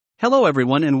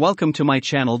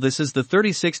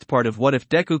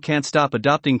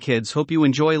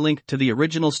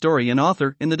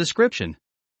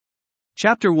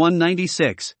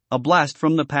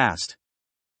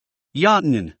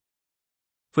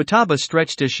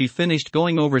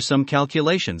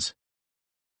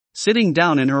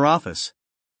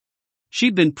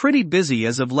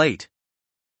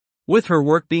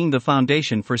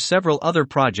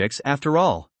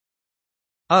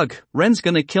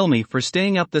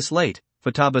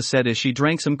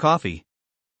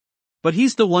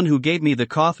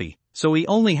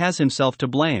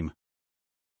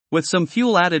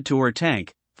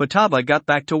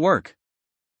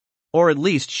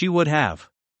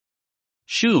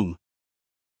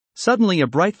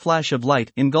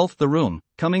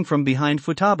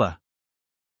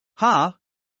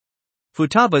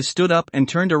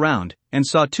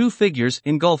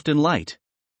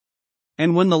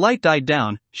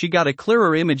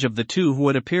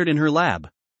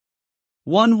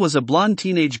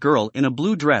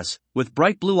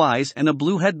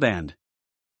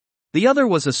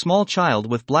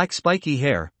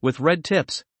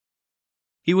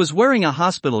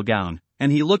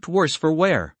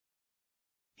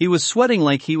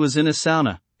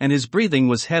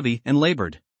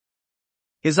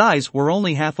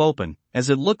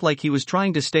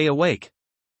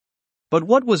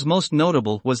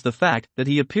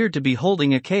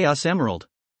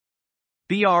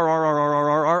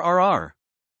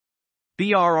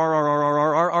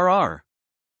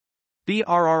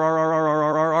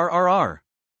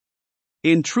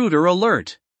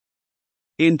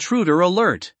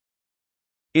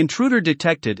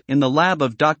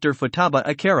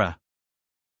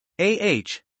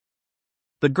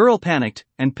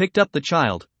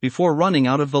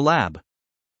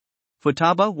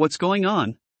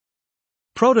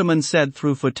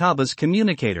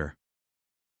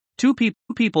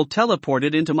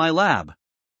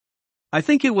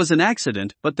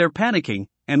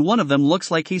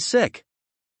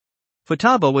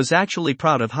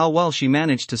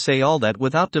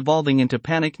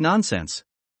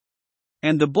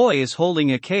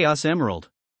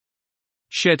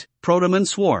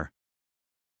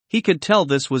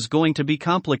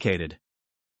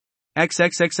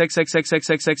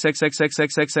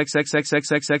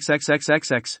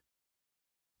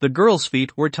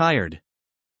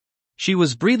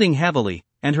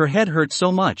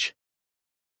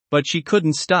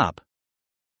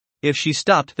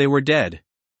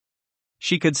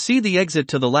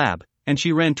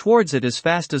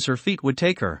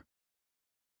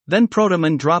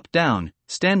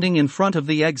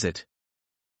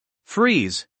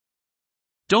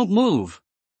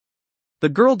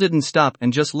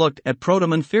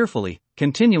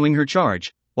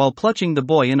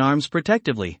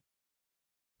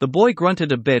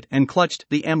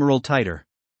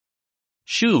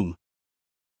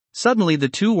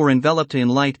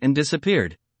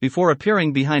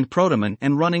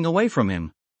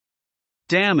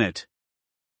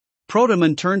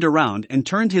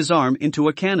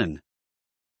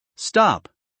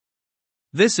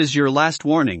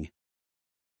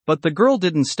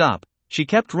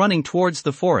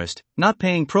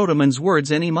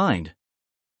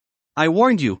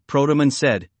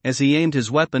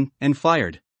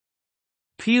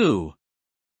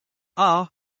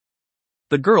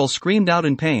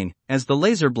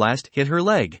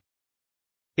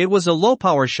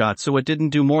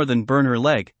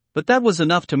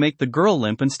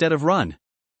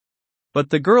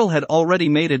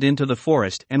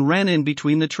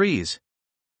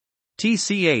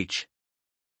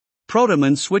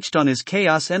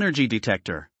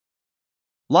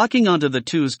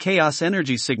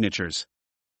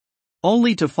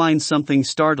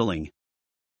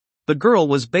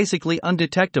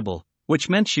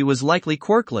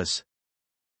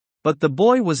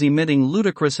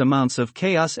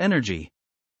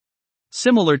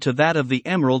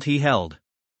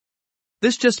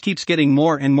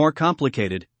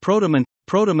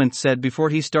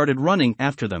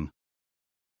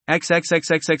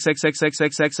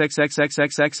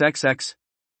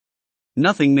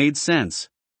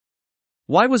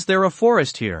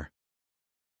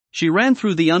She ran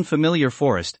through the unfamiliar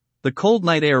forest, the cold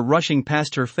night air rushing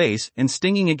past her face and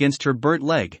stinging against her burnt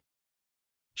leg.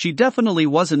 She definitely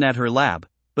wasn't at her lab,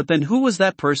 but then who was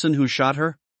that person who shot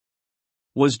her?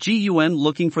 Was Gun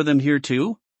looking for them here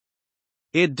too?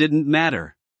 It didn't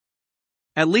matter.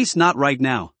 At least not right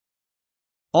now.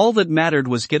 All that mattered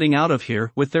was getting out of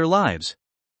here with their lives.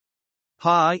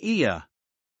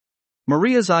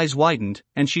 Maria's eyes widened,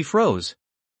 and she froze.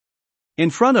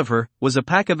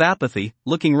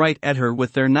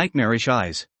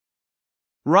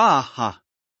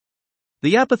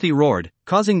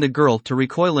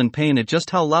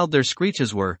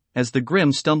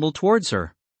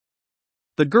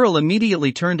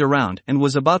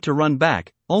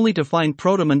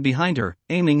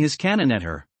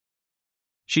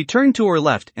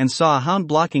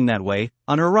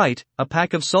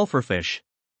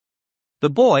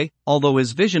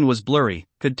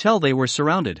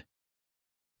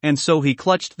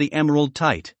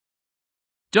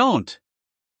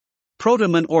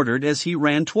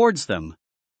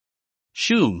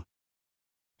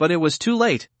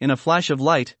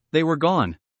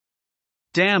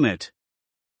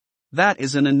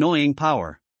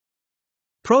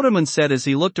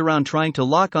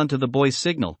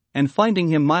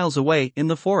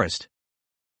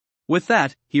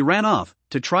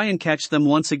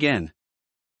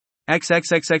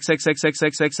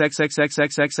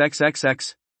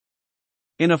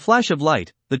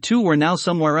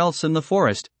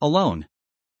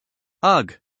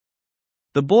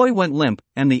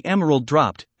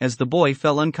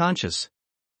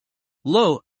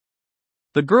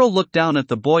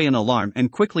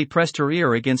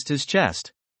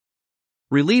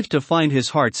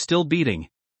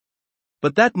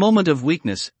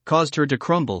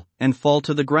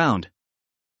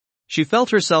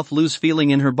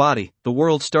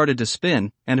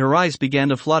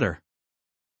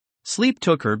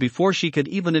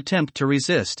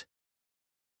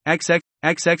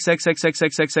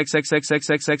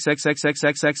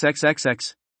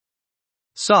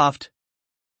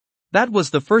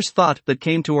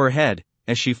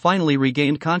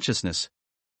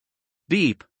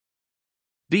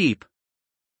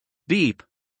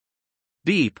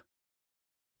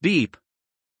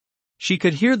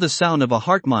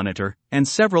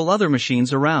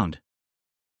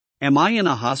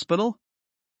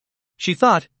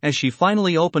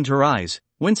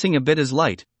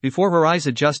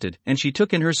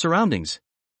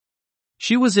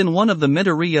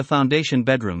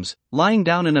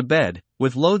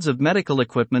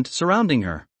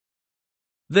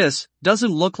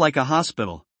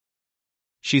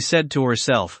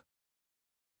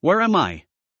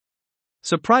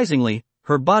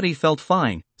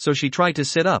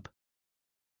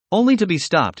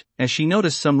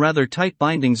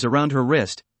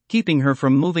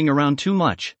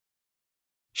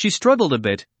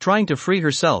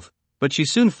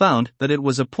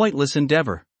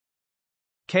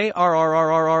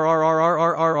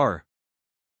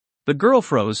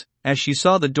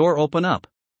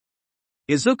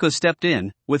 stepped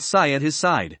in, with Sai at his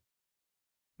side.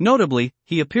 Notably,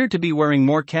 he appeared to be wearing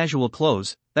more casual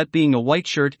clothes, that being a white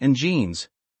shirt and jeans.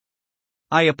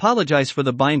 "I apologize for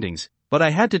the bindings, but I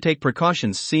had to take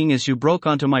precautions seeing as you broke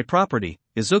onto my property,"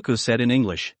 Izuku said in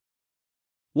English.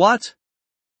 "What?"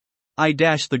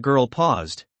 The girl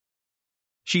paused.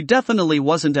 She definitely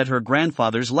wasn't at her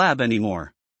grandfather's lab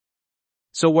anymore.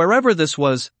 So wherever this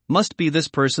was, must be this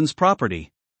person's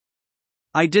property.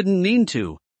 "I didn't mean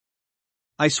to.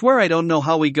 I swear I don't know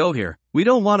how we go here, we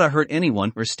don't want to hurt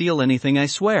anyone or steal anything, I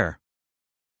swear."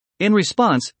 In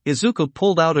response, Izuku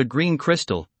pulled out a green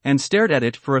crystal, and stared at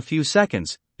it for a few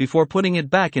seconds, before putting it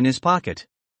back in his pocket.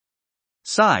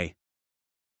 "Sai."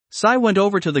 Sai went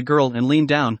over to the girl and leaned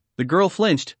down. The girl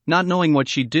flinched, not knowing what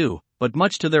she'd do, but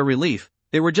much to their relief,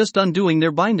 they were just undoing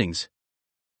their bindings.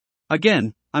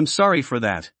 "Again, I'm sorry for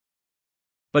that.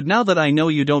 But now that I know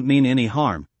you don't mean any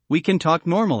harm, we can talk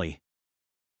normally,"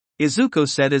 Izuku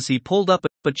said as he pulled up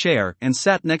a chair and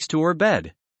sat next to her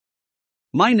bed.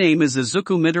 "My name is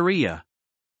Izuku Midoriya.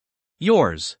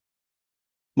 Yours?"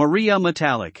 "Maria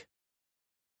Metallic,"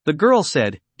 the girl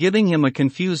said, giving him a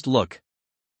confused look.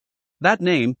 "That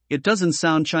name, it doesn't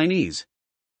sound Chinese."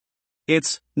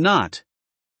 "It's not."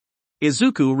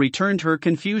 Izuku returned her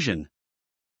confusion.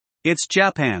 "It's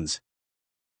Japan's."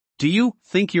 "Do you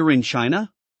think you're in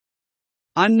China?"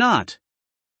 "I'm not."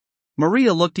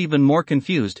 Maria looked even more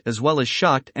confused as well as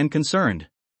shocked and concerned.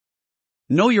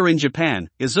 "No, you're in Japan,"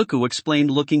 Izuku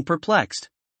explained, looking perplexed.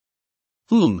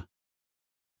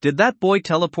 Did that boy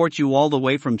teleport you all the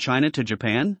way from China to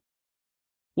Japan?"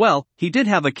 "Well, he did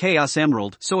have a Chaos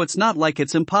Emerald, so it's not like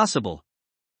it's impossible."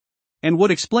 And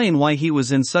would explain why he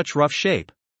was in such rough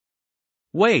shape.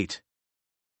 "Wait.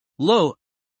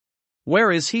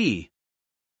 Where is he?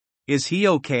 Is he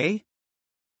okay?"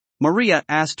 Maria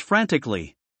asked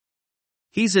frantically.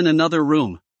 "He's in another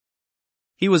room.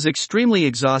 He was extremely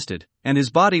exhausted, and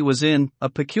his body was in a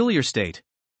peculiar state,"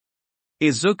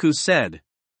 Izuku said.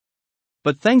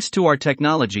 "But thanks to our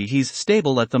technology he's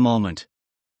stable at the moment."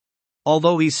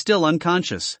 although he's still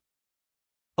unconscious.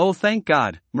 Oh, thank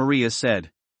God, Maria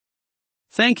said.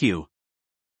 Thank you.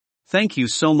 Thank you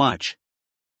so much.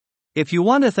 If you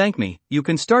want to thank me, you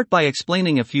can start by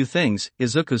explaining a few things,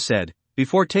 Izuku said,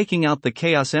 before taking out the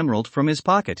Chaos Emerald from his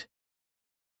pocket.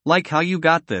 Like how you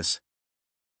got this.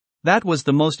 That was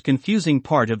the most confusing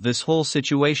part of this whole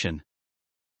situation.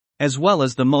 As well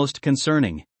as the most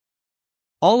concerning.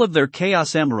 All of their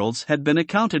Chaos Emeralds had been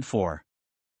accounted for.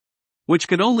 Which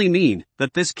could only mean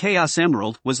that this Chaos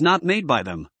Emerald was not made by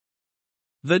them.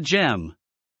 The gem.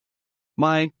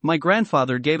 My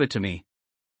grandfather gave it to me.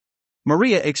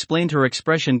 Maria explained, her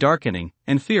expression darkening,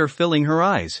 and fear filling her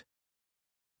eyes.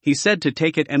 He said to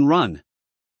take it and run.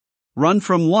 Run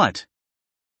from what?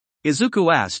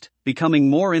 Izuku asked, becoming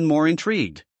more and more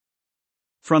intrigued.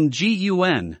 From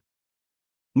Gun.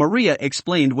 Maria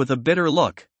explained with a bitter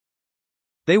look.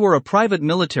 They were a private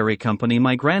military company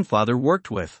my grandfather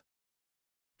worked with.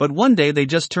 But one day they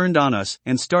just turned on us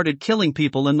and started killing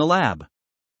people in the lab.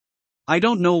 I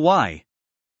don't know why.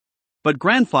 But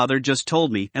grandfather just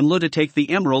told me and Lu to take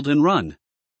the emerald and run.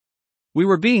 We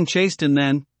were being chased and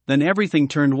then everything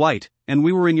turned white, and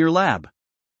we were in your lab.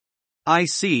 I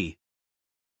see.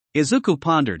 Izuku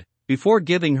pondered, before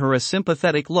giving her a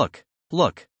sympathetic look.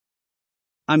 Look.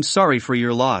 I'm sorry for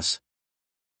your loss.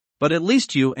 But at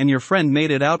least you and your friend made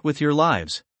it out with your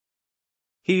lives.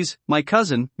 He's my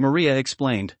cousin, Maria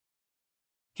explained.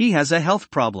 He has a health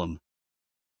problem.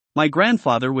 My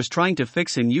grandfather was trying to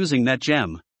fix him using that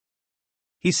gem.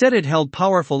 He said it held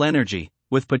powerful energy,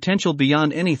 with potential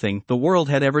beyond anything the world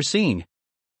had ever seen.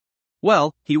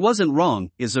 Well, he wasn't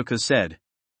wrong, Izuku said.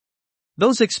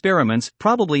 Those experiments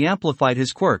probably amplified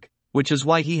his quirk, which is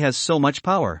why he has so much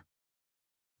power.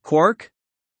 Quirk?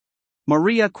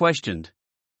 Maria questioned.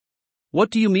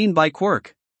 What do you mean by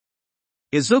quirk?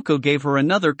 Izuku gave her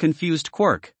another confused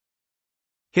quirk.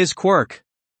 His quirk.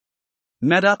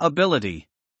 Meta ability.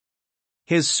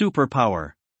 His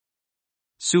superpower.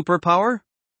 Superpower?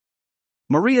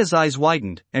 Maria's eyes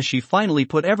widened as she finally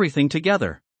put everything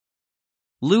together.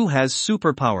 Lu has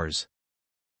superpowers.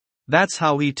 That's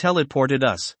how he teleported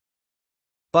us.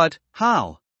 But,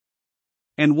 how?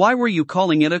 And why were you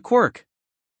calling it a quirk?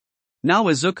 Now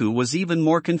Izuku was even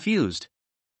more confused.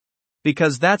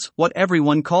 Because that's what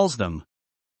everyone calls them.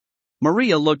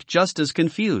 Maria looked just as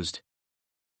confused.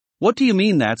 What do you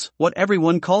mean that's what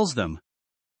everyone calls them?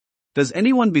 Does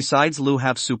anyone besides Lu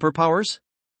have superpowers?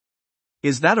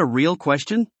 Is that a real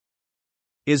question?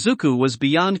 Izuku was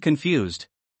beyond confused.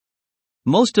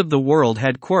 Most of the world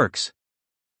had quirks.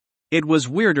 It was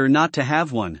weirder not to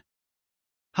have one.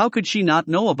 How could she not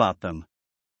know about them?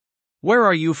 Where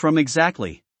are you from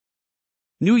exactly?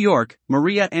 New York,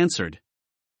 Maria answered.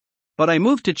 But I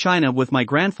moved to China with my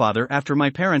grandfather after my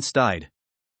parents died.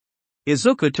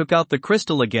 Izuku took out the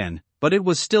crystal again, but it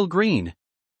was still green.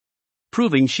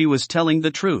 Proving she was telling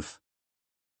the truth.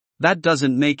 That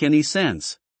doesn't make any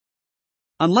sense.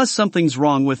 Unless something's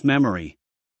wrong with memory.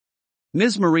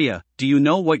 Ms. Maria, do you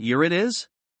know what year it is?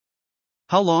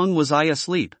 How long was I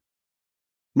asleep?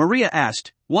 Maria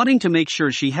asked, wanting to make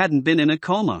sure she hadn't been in a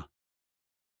coma.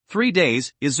 3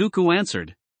 days, Izuku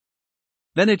answered.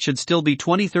 Then it should still be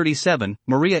 2037,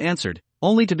 Maria answered,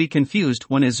 only to be confused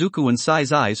when Izuku and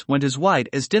Sai's eyes went as wide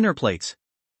as dinner plates.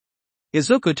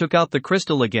 Izuku took out the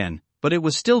crystal again, but it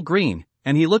was still green,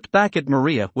 and he looked back at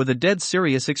Maria with a dead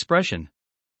serious expression.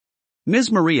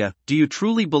 Ms. Maria, do you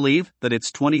truly believe that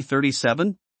it's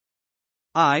 2037?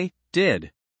 I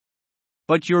did.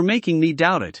 But you're making me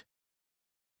doubt it.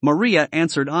 Maria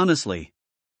answered honestly.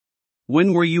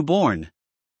 When were you born?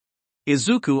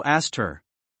 Izuku asked her.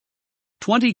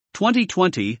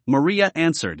 2020, Maria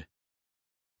answered.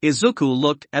 Izuku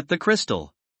looked at the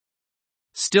crystal.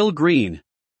 Still green.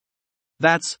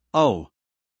 That's, oh.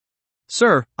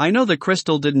 Sir, I know the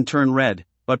crystal didn't turn red,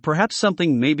 but perhaps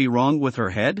something may be wrong with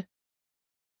her head?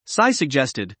 Sai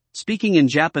suggested, speaking in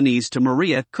Japanese to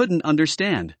Maria couldn't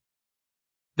understand.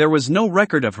 There was no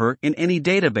record of her in any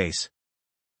database.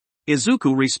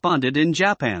 Izuku responded in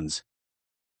Japanese.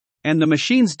 And the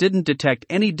machines didn't detect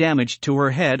any damage to her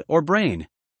head or brain.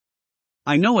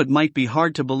 I know it might be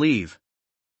hard to believe.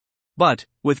 But,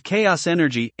 with chaos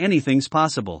energy, anything's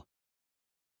possible.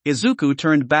 Izuku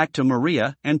turned back to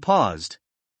Maria and paused.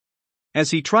 As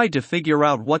he tried to figure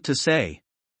out what to say.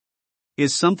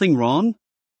 Is something wrong?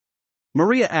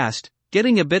 Maria asked,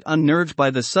 getting a bit unnerved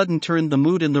by the sudden turn the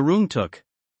mood in the room took.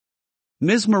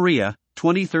 Ms. Maria,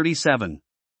 2037.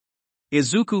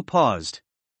 Izuku paused.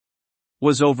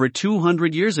 Was over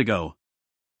 200 years ago.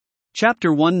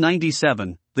 Chapter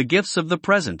 197, The Gifts of the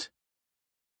Present.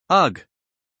 Ugh.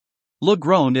 Lu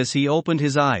groaned as he opened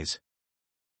his eyes.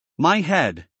 My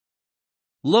head.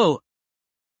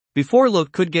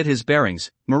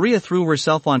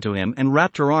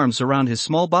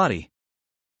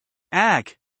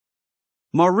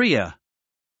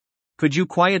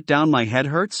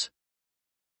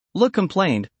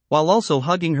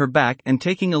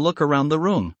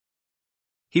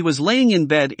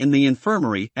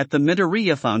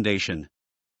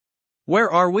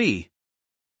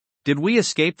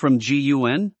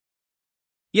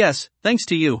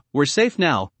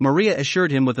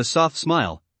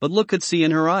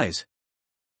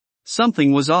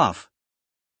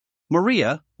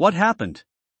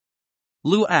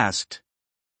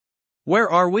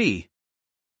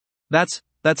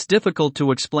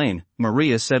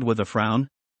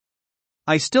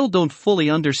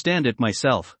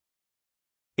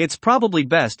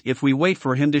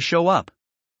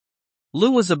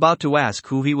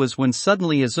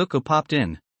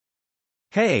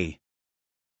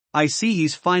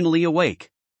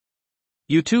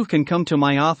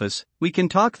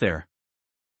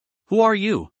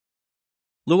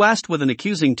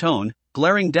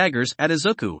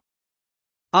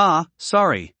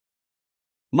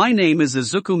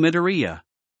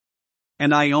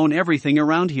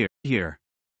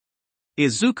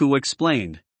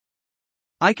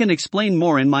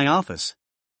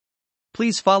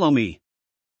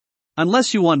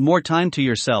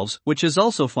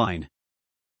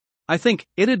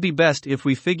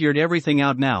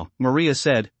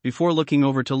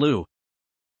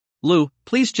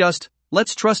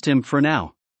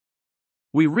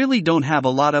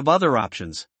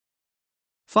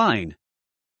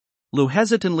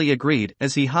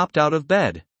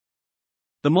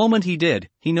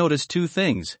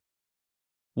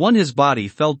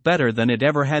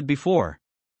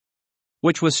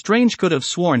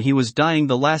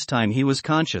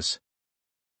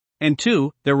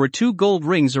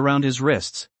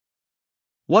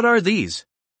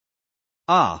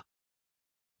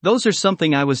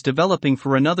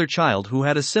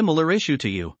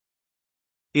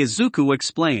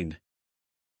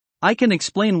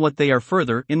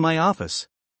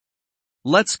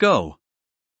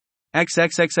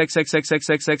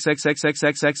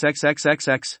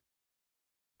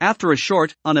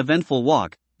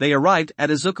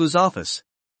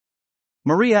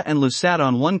 Maria and Lu sat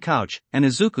on one couch, and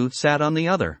Izuku sat on the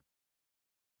other.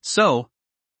 So,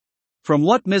 from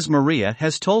what Ms. Maria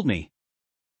has told me,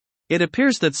 it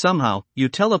appears that somehow you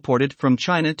teleported from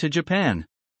China to Japan.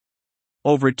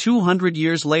 Over 200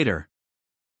 years later,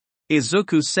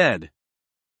 Izuku said.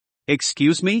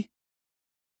 Excuse me?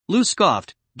 Lu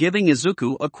scoffed, giving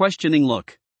Izuku a questioning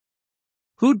look.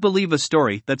 Who'd believe a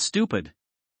story that's stupid?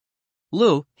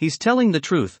 Lu, he's telling the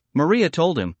truth, Maria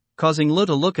told him, causing Lu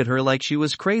to look at her like she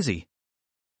was crazy.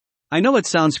 I know it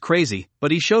sounds crazy,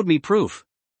 but he showed me proof.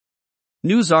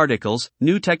 News articles,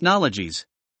 new technologies.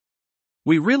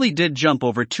 We really did jump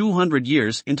over 200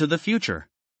 years into the future.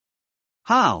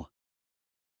 How?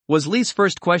 Was Lee's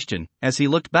first question, as he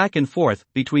looked back and forth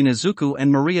between Izuku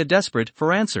and Maria, desperate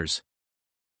for answers.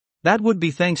 That would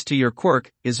be thanks to your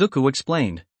quirk, Izuku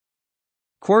explained.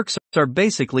 Quirks are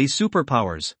basically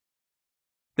superpowers.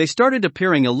 They started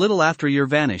appearing a little after you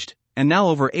vanished, and now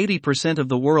over 80% of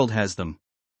the world has them.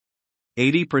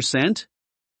 80%?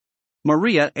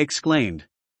 Maria exclaimed.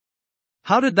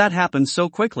 How did that happen so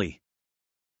quickly?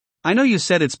 I know you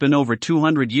said it's been over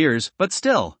 200 years, but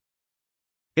still.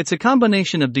 It's a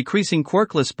combination of decreasing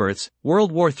quirkless births,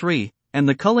 World War III, and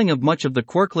the culling of much of the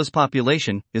quirkless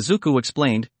population, Izuku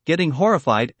explained, getting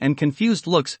horrified and confused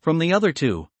looks from the other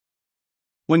two.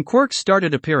 When quirks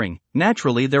started appearing,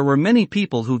 naturally there were many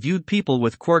people who viewed people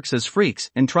with quirks as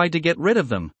freaks and tried to get rid of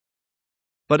them.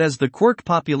 But as the quirk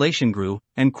population grew,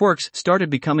 and quirks started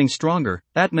becoming stronger,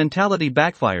 that mentality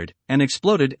backfired, and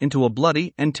exploded into a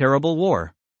bloody and terrible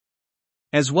war.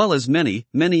 As well as many,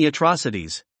 many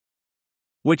atrocities.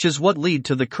 Which is what led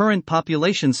to the current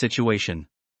population situation.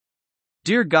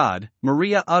 Dear God,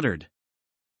 Maria uttered.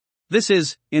 This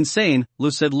is insane,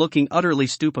 Lu said, looking utterly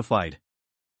stupefied.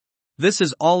 This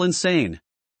is all insane.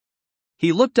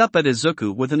 He looked up at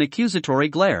Izuku with an accusatory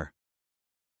glare.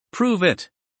 Prove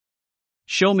it.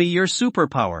 Show me your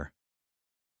superpower.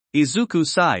 Izuku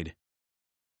sighed.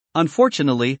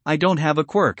 Unfortunately, I don't have a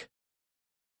quirk.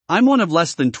 I'm one of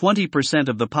less than 20%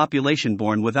 of the population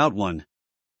born without one.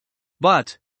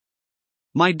 But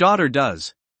my daughter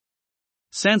does.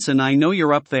 Sanson, I know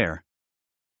you're up there.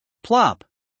 Plop.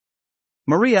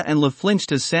 Maria and Lu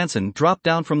flinched as Sanson dropped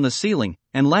down from the ceiling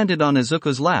and landed on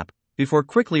Izuku's lap, before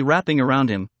quickly wrapping around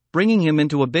him, bringing him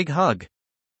into a big hug.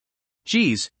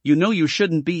 Geez, you know you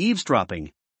shouldn't be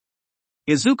eavesdropping.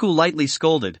 Izuku lightly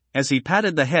scolded, as he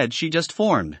patted the head she just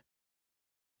formed.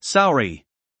 Sorry.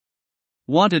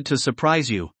 Wanted to surprise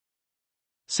you.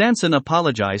 Sansan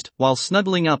apologized while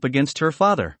snuggling up against her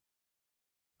father.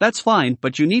 That's fine,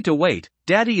 but you need to wait,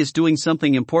 Daddy is doing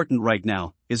something important right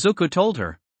now, Izuku told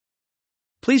her.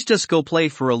 Please just go play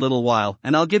for a little while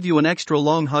and I'll give you an extra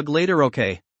long hug later,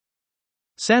 okay?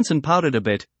 Sansan pouted a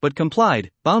bit, but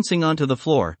complied, bouncing onto the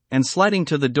floor and sliding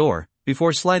to the door,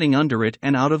 before sliding under it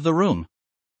and out of the room.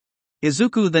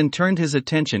 Izuku then turned his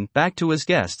attention back to his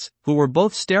guests, who were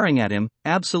both staring at him,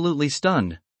 absolutely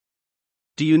stunned.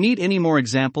 Do you need any more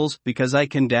examples, because I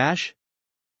can dash?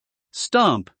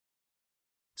 Stomp.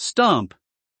 Stomp.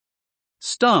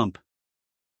 Stomp.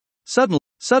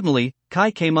 Suddenly,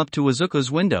 Kai came up to Izuku's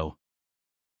window.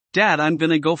 Dad, I'm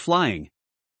gonna go flying.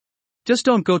 Just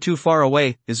don't go too far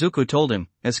away, Izuku told him,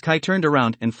 as Kai turned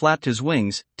around and flapped his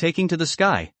wings, taking to the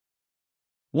sky.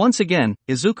 Once again,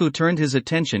 Izuku turned his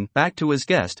attention back to his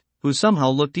guest, who somehow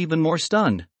looked even more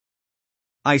stunned.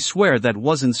 I swear that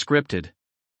wasn't scripted.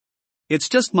 It's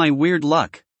just my weird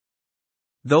luck.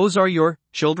 Those are your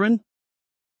children?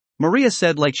 Maria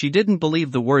said like she didn't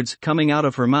believe the words coming out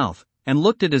of her mouth, and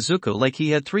looked at Izuku like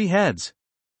he had 3 heads.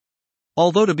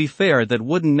 Although to be fair, that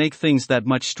wouldn't make things that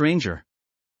much stranger.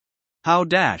 How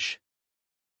dash?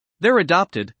 They're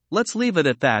adopted, let's leave it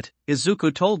at that,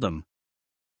 Izuku told them.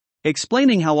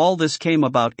 Explaining how all this came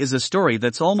about is a story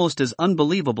that's almost as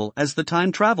unbelievable as the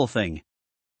time travel thing.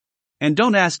 And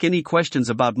don't ask any questions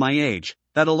about my age,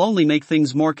 that'll only make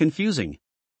things more confusing.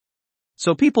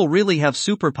 So people really have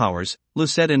superpowers, Lu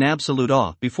said in absolute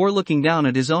awe before looking down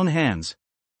at his own hands.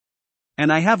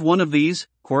 And I have one of these,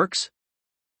 quirks?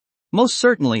 Most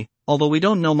certainly, although we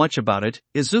don't know much about it,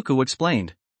 Izuku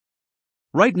explained.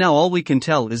 Right now all we can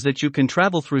tell is that you can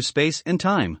travel through space and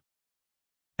time.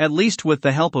 At least with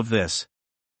the help of this.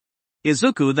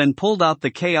 Izuku then pulled out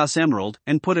the Chaos Emerald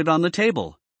and put it on the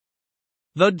table.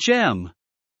 The gem!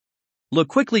 Lu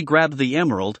quickly grabbed the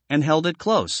emerald and held it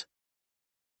close.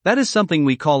 That is something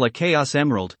we call a Chaos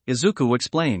Emerald, Izuku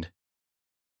explained.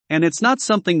 And it's not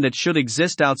something that should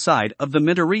exist outside of the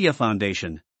Midoriya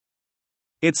Foundation.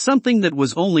 It's something that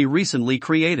was only recently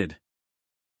created.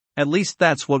 At least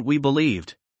that's what we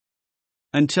believed.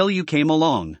 Until you came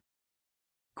along.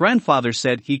 Grandfather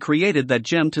said he created that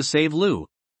gem to save Lu.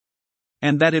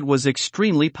 And that it was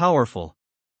extremely powerful.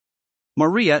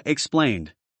 Maria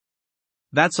explained.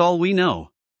 That's all we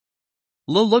know.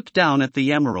 Lu looked down at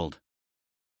the emerald.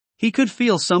 He could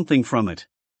feel something from it.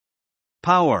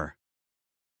 Power.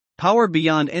 Power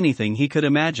beyond anything he could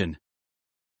imagine.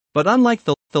 But unlike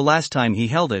the last time he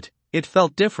held it, it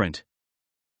felt different.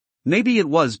 Maybe it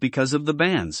was because of the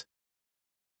bands.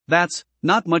 That's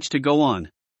not much to go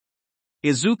on.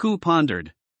 Izuku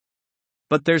pondered.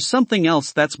 But there's something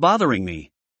else that's bothering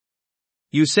me.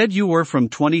 You said you were from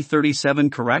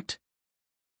 2037, correct?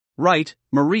 Right,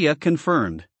 Maria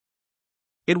confirmed.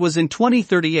 It was in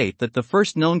 2038 that the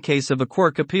first known case of a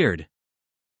quirk appeared.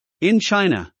 In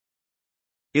China.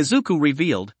 Izuku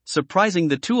revealed, surprising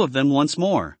the two of them once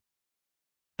more.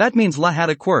 That means La had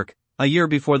a quirk, a year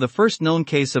before the first known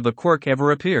case of a quirk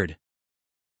ever appeared.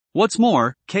 What's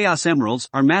more, Chaos Emeralds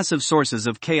are massive sources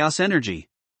of chaos energy.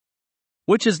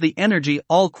 Which is the energy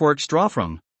all quirks draw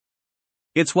from.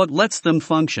 It's what lets them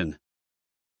function.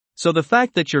 So the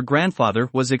fact that your grandfather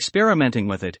was experimenting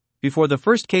with it, before the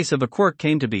first case of a quirk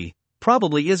came to be,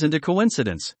 probably isn't a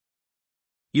coincidence.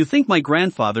 You think my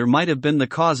grandfather might have been the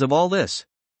cause of all this?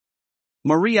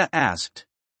 Maria asked.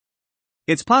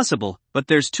 It's possible, but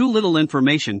there's too little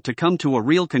information to come to a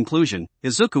real conclusion,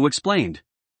 Izuku explained.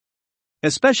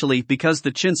 Especially because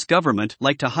the Chin's government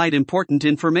liked to hide important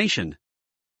information.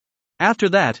 After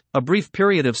that, a brief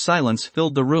period of silence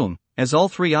filled the room, as all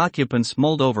 3 occupants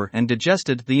mulled over and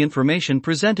digested the information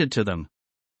presented to them.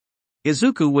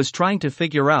 Izuku was trying to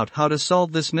figure out how to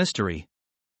solve this mystery.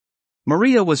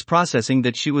 Maria was processing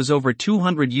that she was over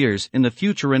 200 years in the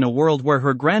future in a world where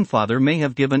her grandfather may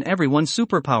have given everyone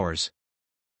superpowers.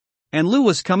 And Lu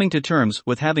was coming to terms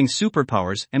with having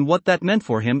superpowers and what that meant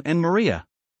for him and Maria.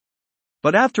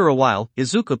 But after a while,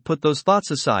 Izuku put those thoughts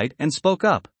aside and spoke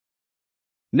up.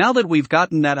 Now that we've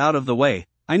gotten that out of the way,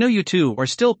 I know you two are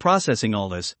still processing all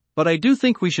this, but I do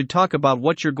think we should talk about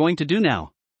what you're going to do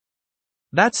now.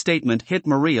 That statement hit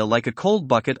Maria like a cold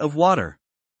bucket of water.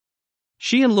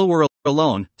 She and Lu were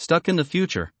alone, stuck in the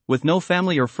future, with no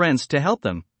family or friends to help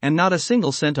them, and not a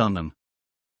single cent on them.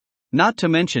 Not to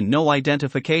mention no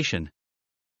identification.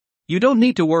 You don't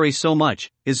need to worry so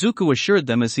much, Izuku assured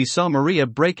them as he saw Maria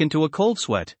break into a cold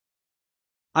sweat.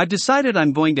 I've decided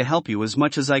I'm going to help you as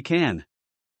much as I can.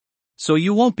 So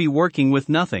you won't be working with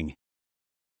nothing.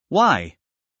 Why?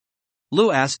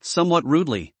 Lou asked somewhat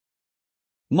rudely.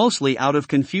 Mostly out of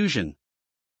confusion.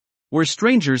 We're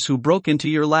strangers who broke into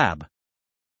your lab.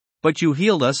 But you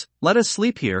healed us, let us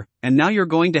sleep here, and now you're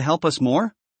going to help us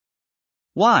more?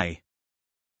 Why?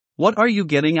 What are you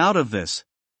getting out of this?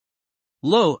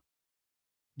 Lou,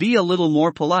 be a little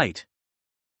more polite.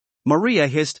 Maria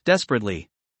hissed desperately.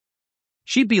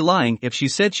 She'd be lying if she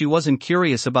said she wasn't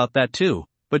curious about that too,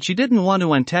 but she didn't want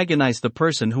to antagonize the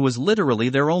person who was literally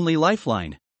their only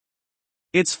lifeline.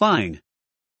 It's fine.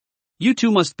 You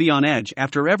two must be on edge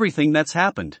after everything that's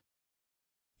happened.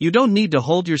 You don't need to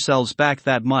hold yourselves back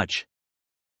that much.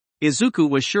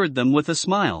 Izuku assured them with a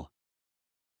smile.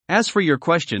 As for your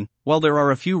question, well, there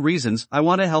are a few reasons I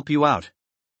want to help you out.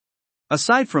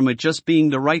 Aside from it just being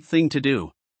the right thing to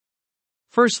do.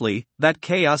 Firstly, that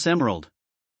Chaos Emerald.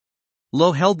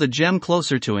 Lo held the gem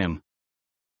closer to him.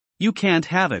 You can't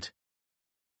have it.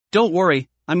 Don't worry,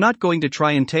 I'm not going to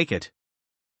try and take it.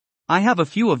 I have a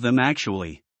few of them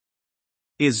actually.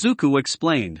 Izuku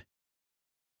explained.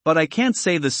 But I can't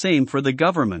say the same for the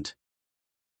government.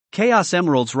 Chaos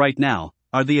Emeralds right now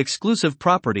are the exclusive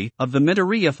property of the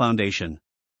Midoriya Foundation.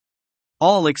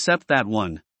 All except that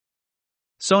one.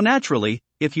 So naturally,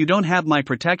 if you don't have my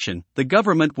protection, the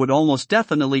government would almost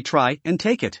definitely try and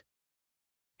take it.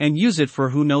 And use it for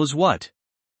who knows what.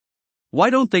 Why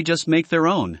don't they just make their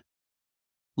own?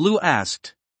 Lou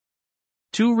asked.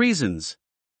 2 reasons.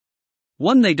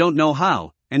 1, they don't know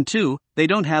how, and 2, they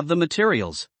don't have the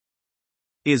materials.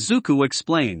 Izuku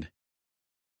explained.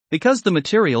 Because the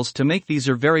materials to make these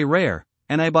are very rare,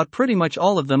 and I bought pretty much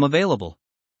all of them available.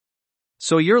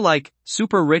 So you're like,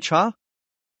 super rich, huh?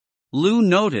 Lou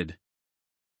noted.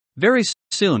 Very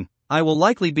soon, I will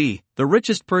likely be the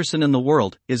richest person in the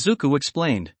world, Izuku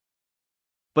explained.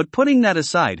 But putting that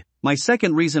aside, my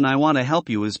second reason I want to help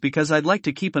you is because I'd like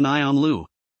to keep an eye on Lou.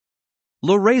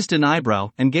 Lou raised an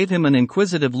eyebrow and gave him an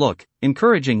inquisitive look,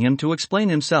 encouraging him to explain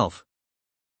himself.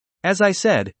 As I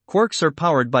said, quirks are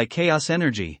powered by chaos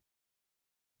energy.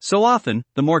 So often,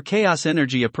 the more chaos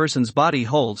energy a person's body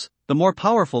holds, the more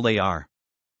powerful they are.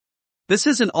 This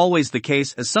isn't always the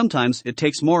case, as sometimes it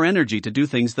takes more energy to do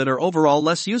things that are overall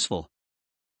less useful.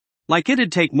 Like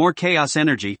it'd take more chaos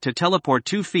energy to teleport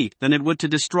 2 feet than it would to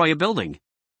destroy a building.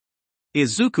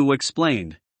 Izuku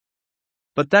explained.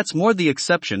 But that's more the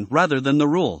exception rather than the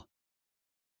rule.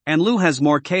 And Lou has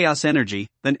more chaos energy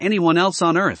than anyone else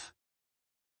on Earth.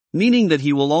 Meaning that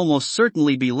he will almost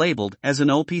certainly be labeled as an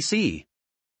OPC.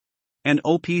 An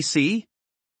OPC?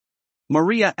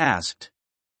 Maria asked.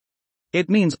 It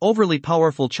means overly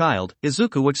powerful child,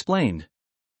 Izuku explained.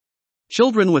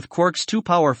 Children with quirks too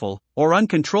powerful or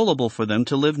uncontrollable for them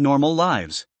to live normal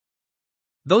lives.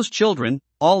 Those children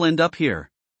all end up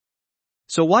here.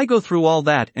 So why go through all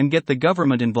that and get the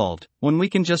government involved when we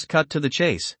can just cut to the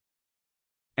chase?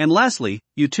 And lastly,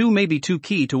 you two may be too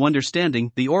key to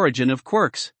understanding the origin of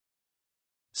quirks.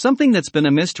 Something that's been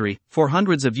a mystery for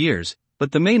hundreds of years,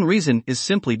 but the main reason is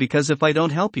simply because if I don't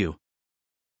help you,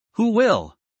 who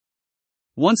will?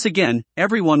 Once again,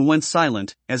 everyone went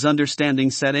silent as understanding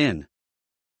set in.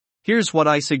 Here's what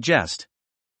I suggest.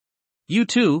 You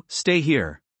two, stay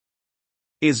here.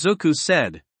 Izuku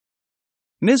said.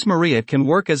 Ms. Maria can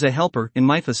work as a helper in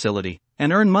my facility,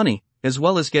 and earn money, as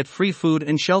well as get free food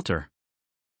and shelter.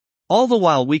 All the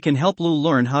while we can help Lou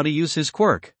learn how to use his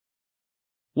quirk.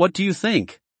 What do you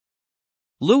think?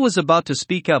 Lou was about to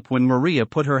speak up when Maria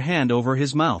put her hand over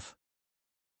his mouth.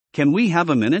 Can we have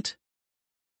a minute?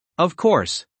 Of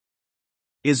course.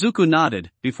 Izuku nodded,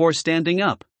 before standing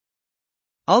up.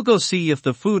 I'll go see if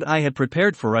the food I had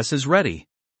prepared for us is ready.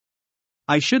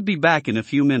 I should be back in a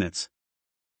few minutes.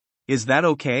 Is that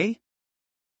okay?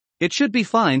 It should be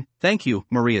fine, thank you,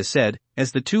 Maria said,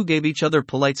 as the two gave each other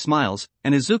polite smiles,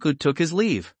 and Izuku took his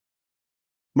leave.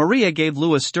 Maria gave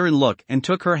Lou a stern look and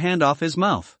took her hand off his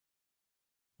mouth.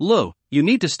 Lou, you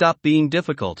need to stop being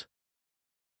difficult.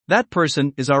 That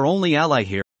person is our only ally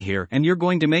here, and you're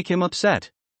going to make him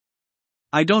upset.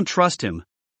 I don't trust him.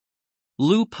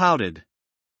 Lou pouted.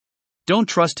 Don't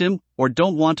trust him, or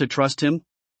don't want to trust him?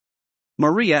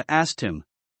 Maria asked him.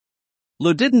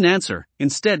 Lou didn't answer,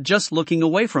 instead just looking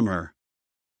away from her.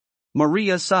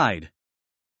 Maria sighed.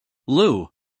 Lou.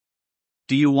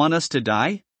 Do you want us to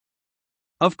die?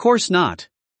 Of course not.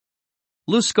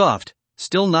 Lou scoffed,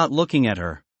 still not looking at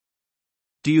her.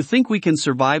 Do you think we can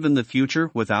survive in the future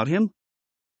without him?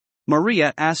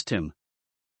 Maria asked him.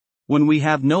 When we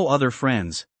have no other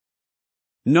friends.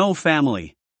 No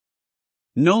family.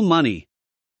 No money.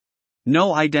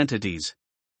 No identities.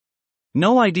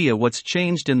 No idea what's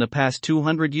changed in the past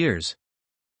 200 years.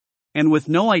 And with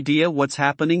no idea what's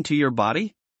happening to your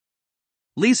body?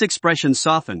 Lee's expression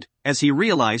softened,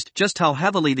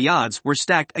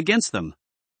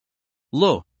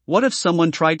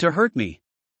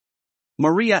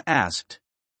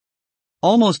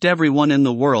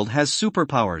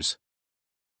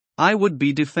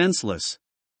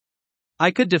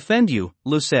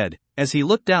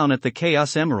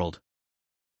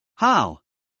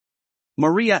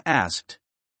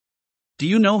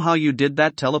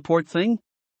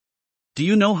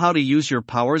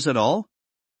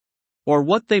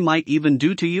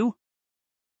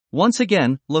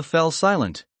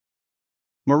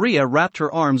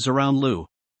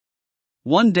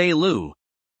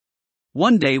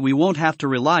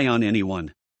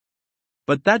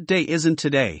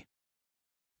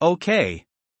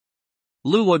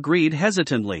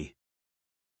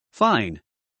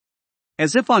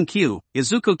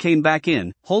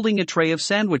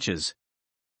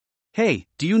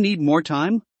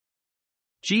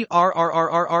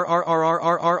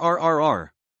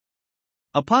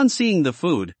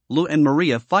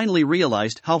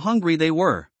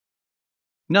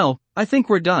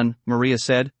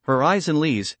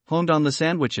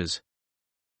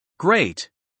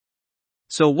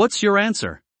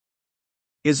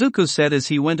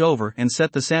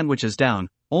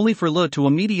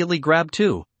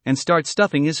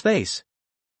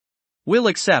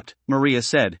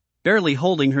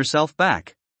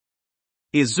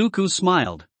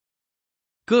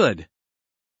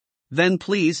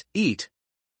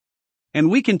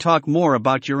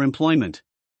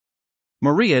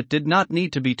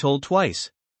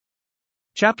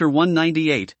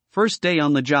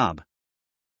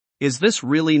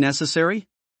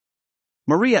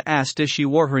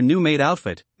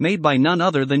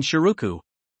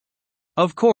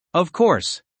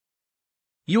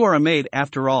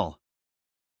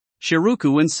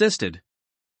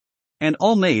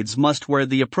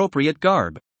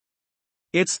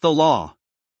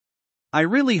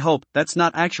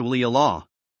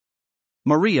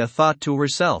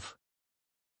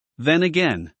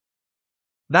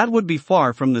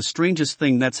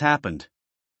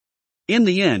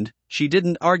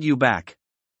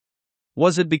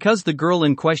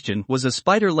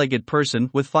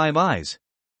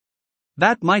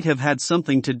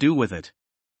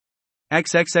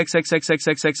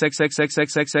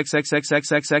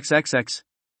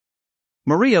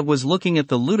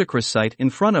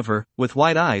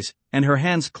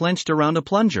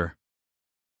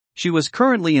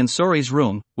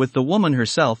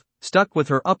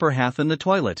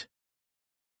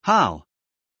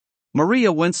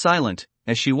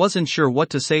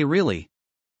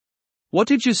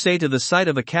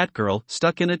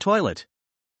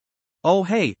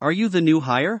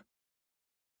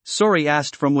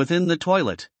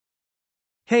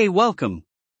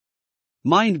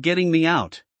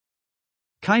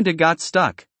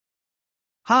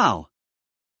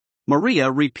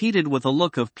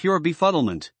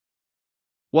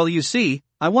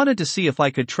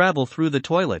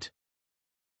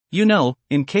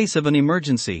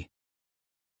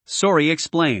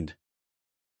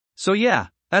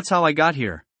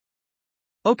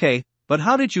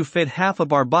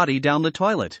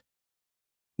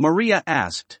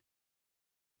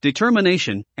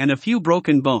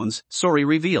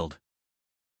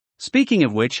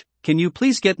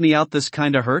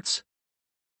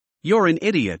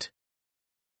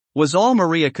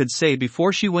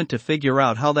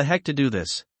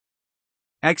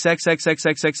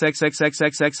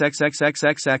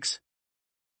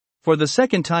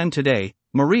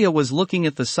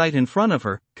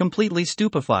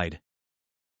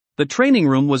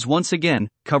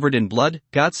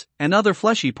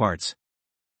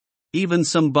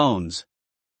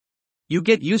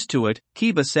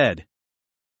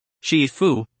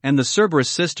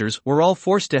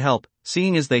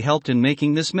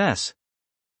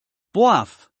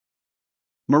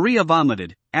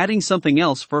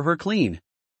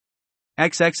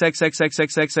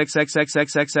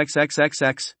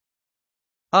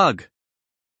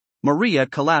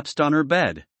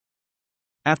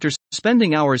 After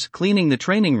spending hours cleaning the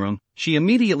training room, she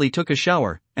immediately took a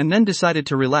shower, and then decided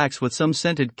to relax with some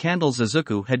scented candles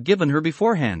Izuku had given her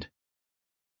beforehand.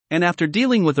 And after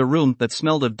dealing with a room that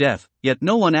smelled of death, yet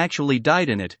no one actually died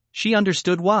in it, she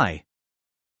understood why.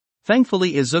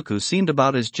 Thankfully Izuku seemed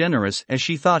about as generous as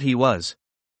she thought he was.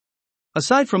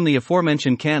 Aside from the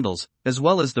aforementioned candles, as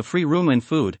well as the free room and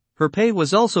food, her pay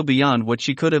was also beyond what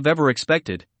she could have ever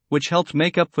expected, which helped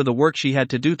make up for the work she had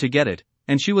to do to get it,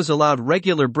 and she was allowed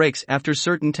regular breaks after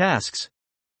certain tasks.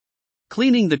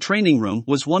 Cleaning the training room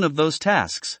was one of those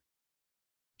tasks.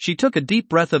 She took a deep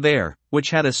breath of air,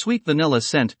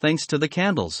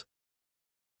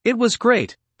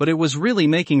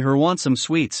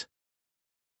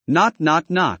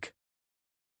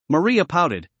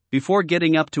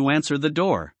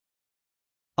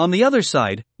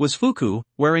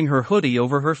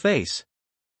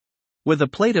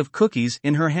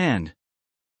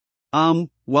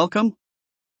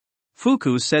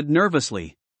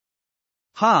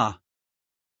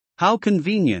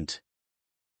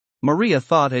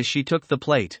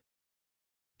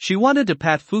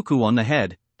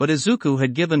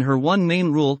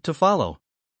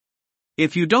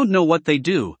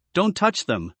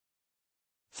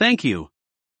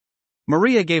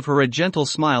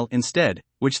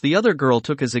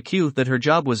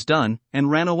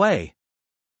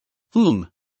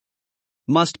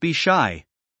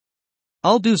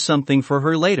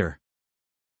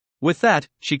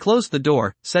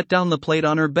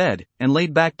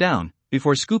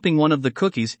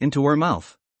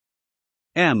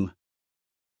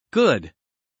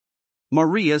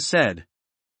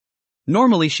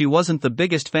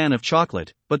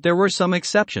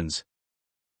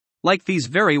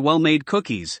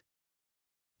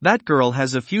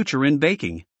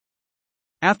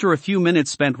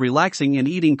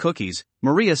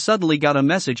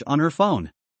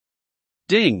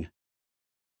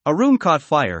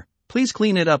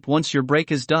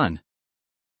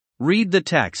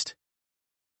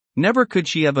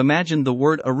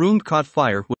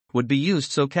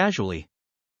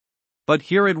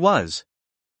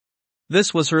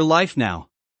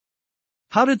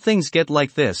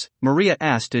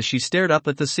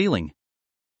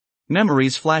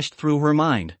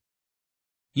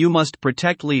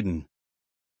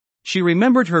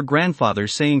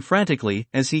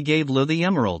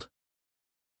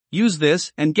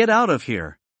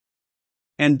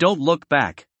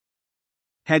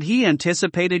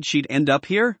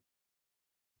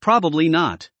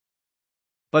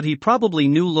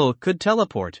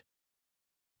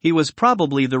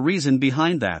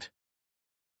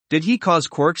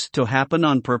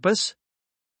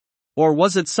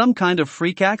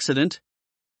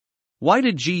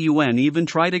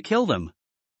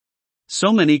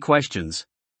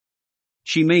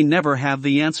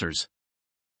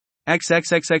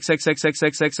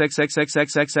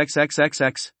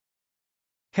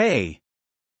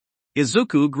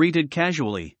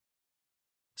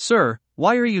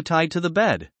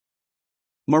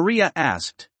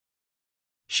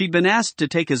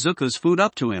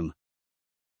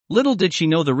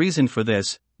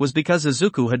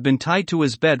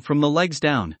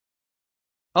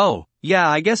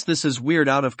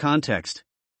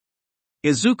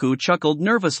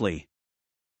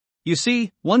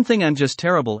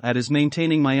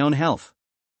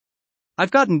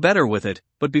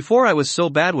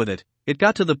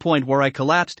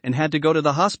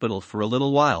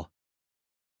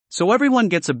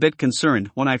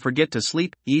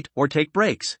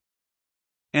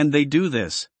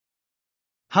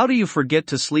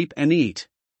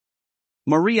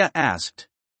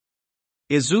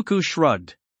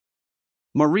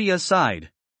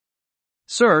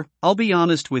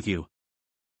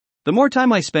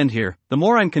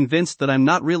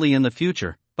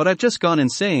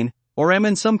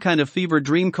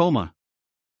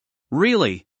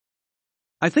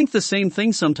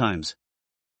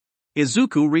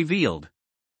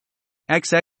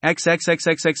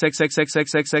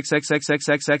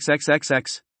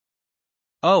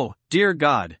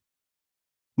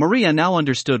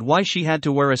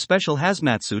 wear a special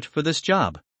hazmat suit for this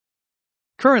job.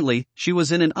 Currently, she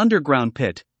was in an underground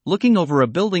pit, looking over a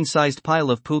building-sized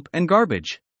pile of poop and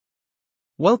garbage.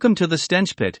 "Welcome to the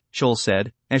stench pit," Chol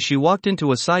said, as she walked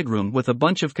into a side room with a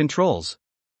bunch of controls.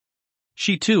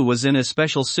 She too was in a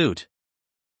special suit,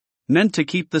 meant to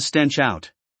keep the stench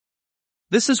out.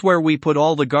 "This is where we put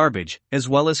all the garbage, as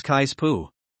well as Kai's poo.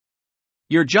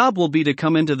 Your job will be to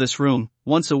come into this room,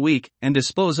 once a week, and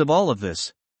dispose of all of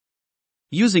this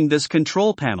using this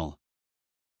control panel.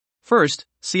 First,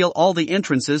 seal all the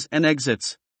entrances and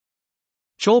exits."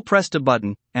 Chol pressed a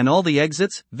button, and all the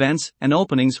exits, vents, and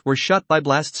openings were shut by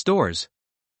blast doors.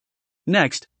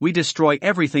 "Next, we destroy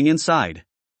everything inside."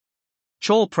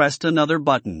 Chol pressed another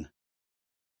button.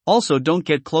 "Also don't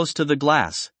get close to the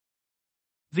glass."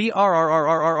 The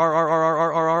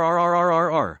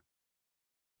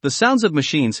sounds of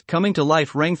machines coming to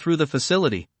life rang through the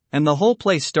facility, and the whole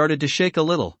place started to shake a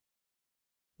little.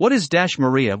 What is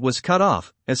Maria was cut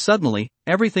off, as suddenly,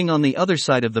 everything on the other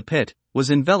side of the pit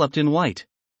was enveloped in white.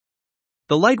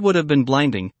 The light would have been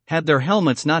blinding, had their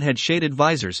helmets not had shaded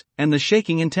visors, and the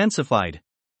shaking intensified.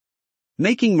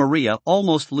 making Maria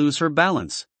almost lose her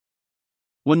balance.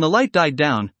 When the light died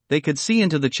down, they could see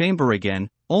into the chamber again,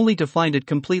 only to find it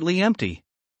completely empty,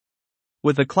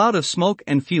 with a cloud of smoke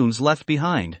and fumes left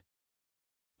behind.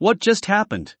 What just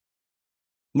happened?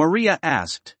 Maria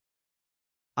asked.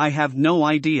 I have no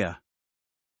idea.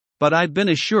 But I've been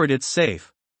assured it's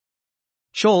safe,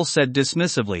 Chol said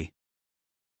dismissively.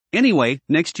 Anyway,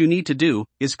 next you need to do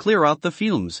is clear out the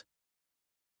fumes.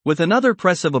 With another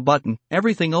press of a button,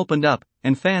 everything opened up,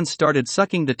 and fans started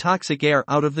sucking the toxic air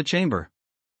out of the chamber.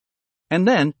 And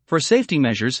then, for safety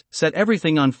measures, set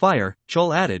everything on fire,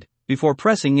 Chol added, before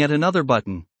pressing yet another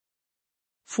button.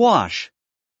 Fwash!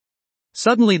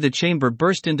 Suddenly the chamber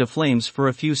burst into flames for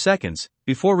a few seconds,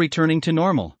 before returning to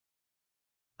normal.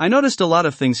 I noticed a lot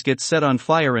of things get set on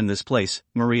fire in this place,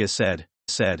 Maria said.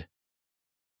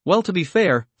 Well, to be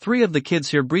fair, 3 of the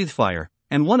kids here breathe fire,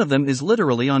 and one of them is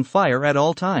literally on fire at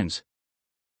all times.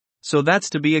 So that's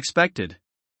to be expected,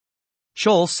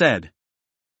 Chol said.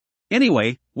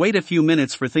 Anyway, wait a few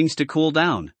minutes for things to cool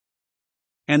down.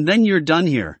 And then you're done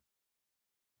here.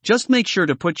 Just make sure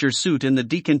to put your suit in the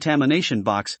decontamination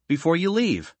box before you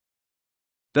leave.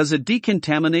 Does it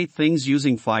decontaminate things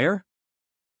using fire?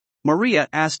 Maria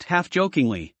asked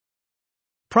half-jokingly.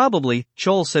 Probably,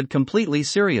 Chol said completely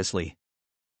seriously.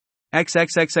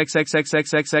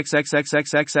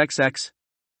 XXXXXXXXXXXXXXXXX.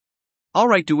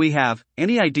 Alright, do we have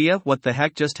any idea what the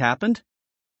heck just happened?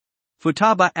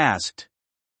 Futaba asked.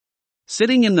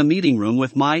 Sitting in the meeting room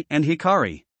with Mai and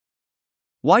Hikari.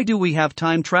 Why do we have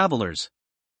time travelers?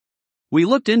 We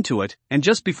looked into it, and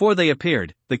just before they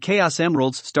appeared, the Chaos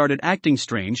Emeralds started acting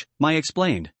strange, Mai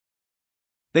explained.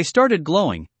 They started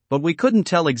glowing, but we couldn't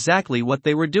tell exactly what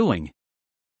they were doing.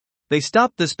 They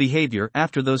stopped this behavior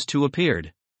after those 2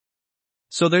 appeared.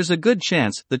 So there's a good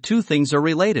chance the 2 things are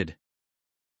related,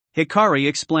 Hikari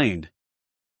explained.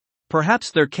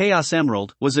 Perhaps their Chaos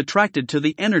Emerald was attracted to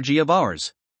the energy of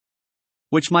ours,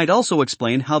 which might also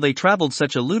explain how they traveled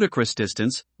such a ludicrous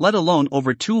distance, let alone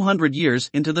over 200 years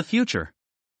into the future.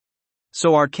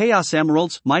 So our Chaos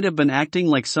Emeralds might have been acting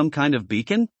like some kind of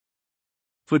beacon?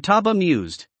 Futaba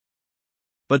mused.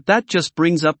 But that just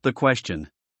brings up the question.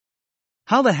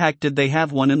 How the heck did they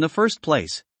have one in the first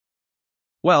place?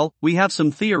 Well, we have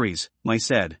some theories, Mai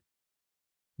said.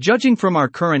 Judging from our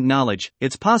current knowledge,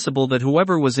 it's possible that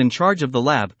whoever was in charge of the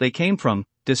lab they came from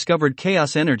discovered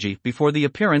chaos energy before the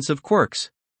appearance of quirks.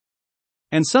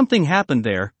 And something happened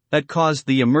there that caused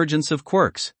the emergence of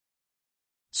quirks.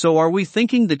 So are we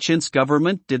thinking the Chintz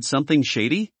government did something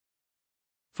shady?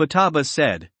 Futaba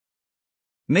said.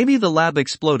 Maybe the lab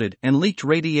exploded and leaked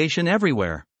radiation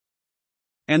everywhere.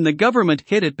 And the government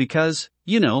hid it because,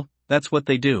 that's what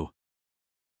they do.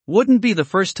 Wouldn't be the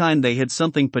first time they had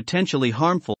something potentially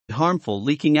harmful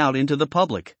leaking out into the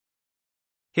public.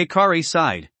 Hikari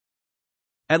sighed.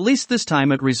 At least this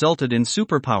time it resulted in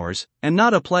superpowers, and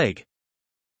not a plague.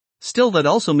 Still, that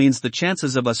also means the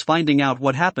chances of us finding out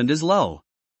what happened is low.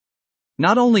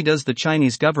 Not only does the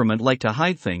Chinese government like to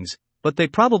hide things, but they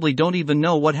probably don't even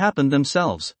know what happened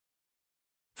themselves.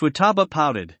 Futaba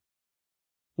pouted.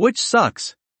 Which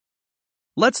sucks.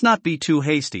 Let's not be too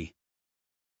hasty.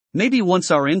 Maybe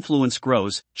once our influence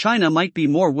grows, China might be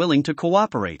more willing to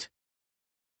cooperate.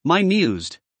 Mai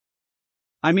mused.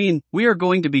 I mean, we are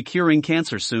going to be curing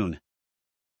cancer soon.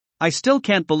 I still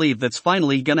can't believe that's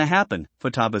finally gonna happen,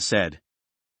 Futaba said.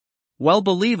 Well,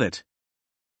 believe it,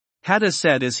 Hada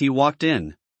said as he walked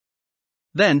in.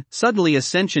 Then, suddenly a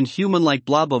sentient human-like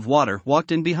blob of water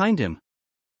walked in behind him.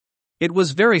 It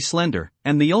was very slender,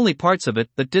 and the only parts of it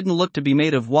that didn't look to be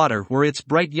made of water were its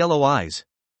bright yellow eyes.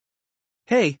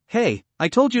 Hey, I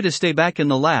told you to stay back in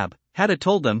the lab, Hada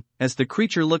told them, as the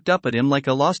creature looked up at him like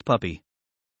a lost puppy.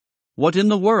 What in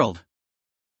the world?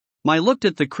 Mai looked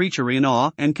at the creature in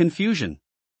awe and confusion.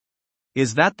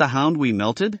 Is that the hound we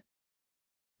melted?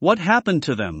 What happened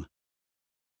to them?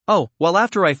 Oh, well,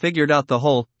 after I figured out the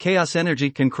whole chaos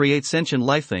energy can create sentient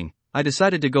life thing, I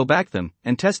decided to go back them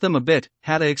and test them a bit,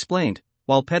 Hada explained,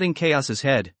 while petting Chaos's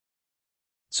head.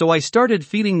 So I started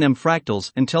feeding them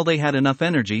fractals until they had enough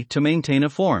energy to maintain a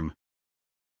form.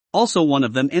 Also, one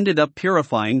of them ended up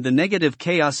purifying the negative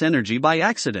chaos energy by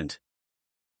accident.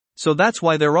 So that's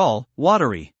why they're all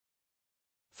watery.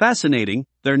 Fascinating.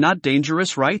 They're not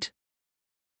dangerous, right?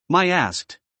 Mai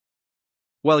asked.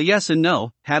 Well, yes and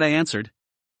no, Hada answered.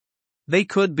 They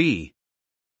could be.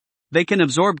 They can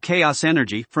absorb chaos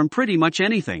energy from pretty much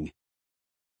anything.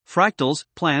 Fractals,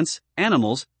 plants,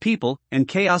 animals, people, and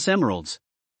chaos emeralds.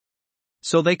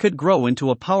 So they could grow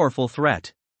into a powerful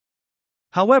threat.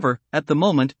 However, at the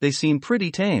moment they seem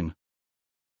pretty tame.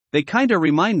 They kinda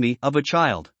remind me of a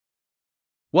child.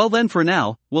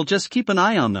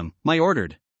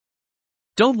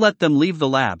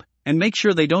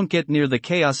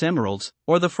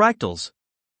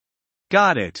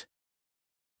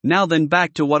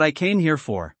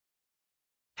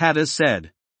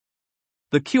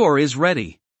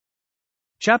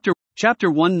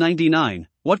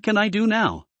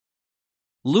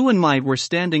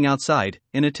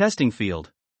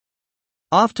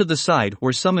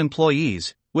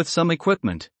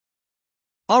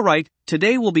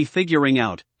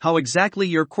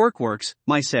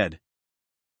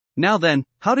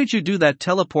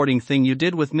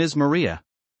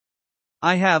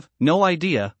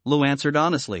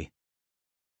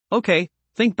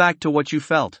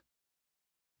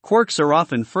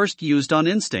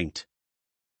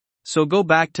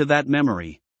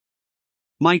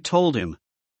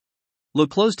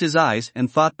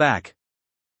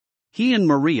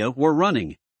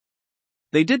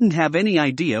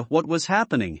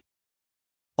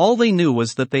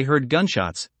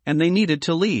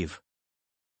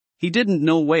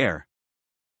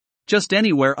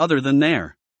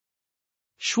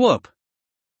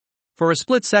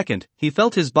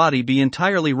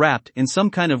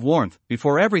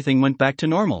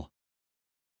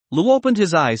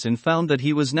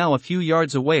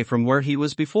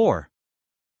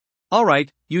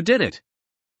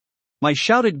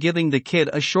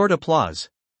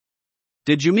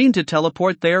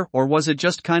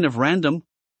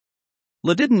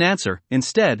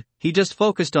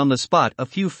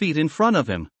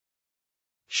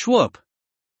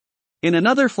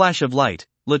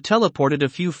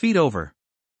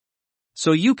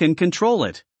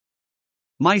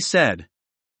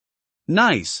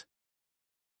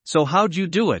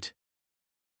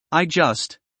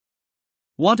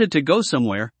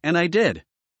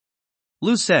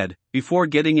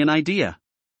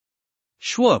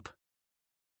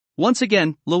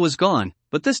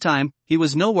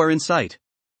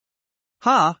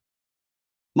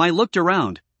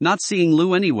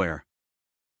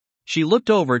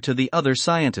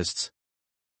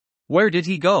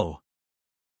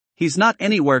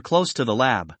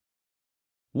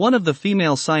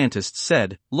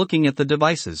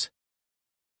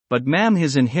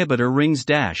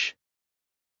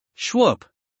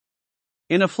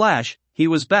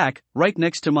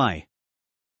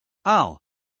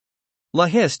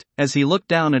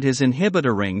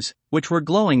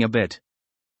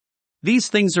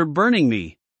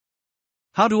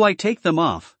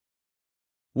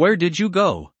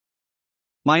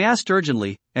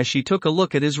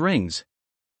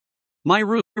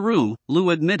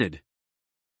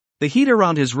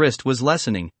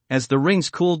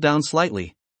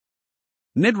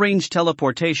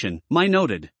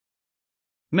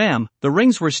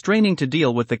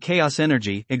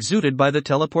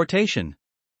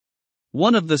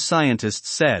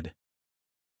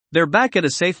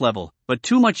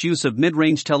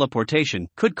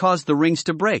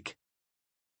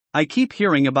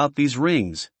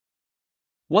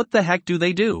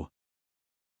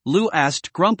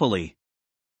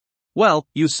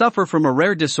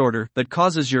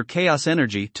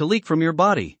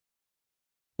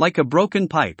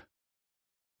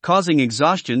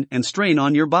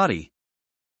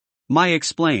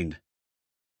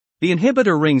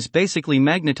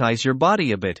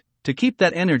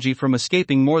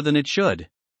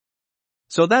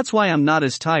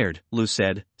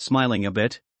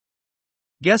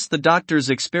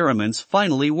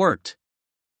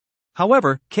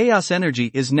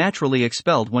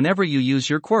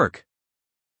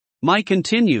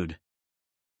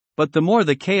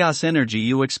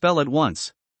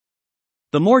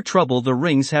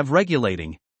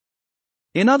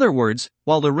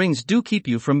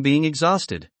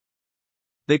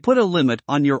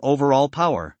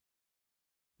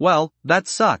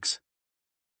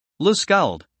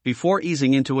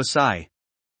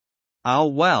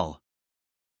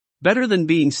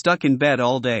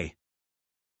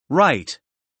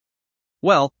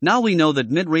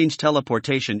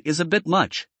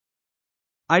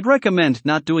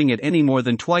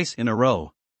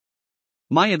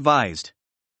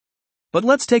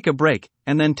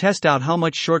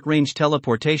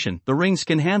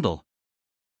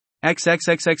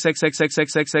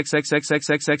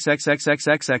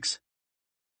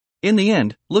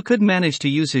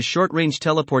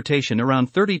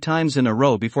 times in a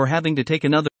row before having to take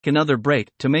another break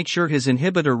to make sure his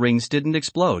inhibitor rings didn't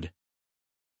explode.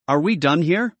 Are we done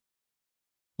here?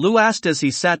 Lou asked as he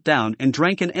sat down and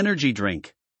drank an energy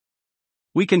drink.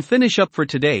 We can finish up for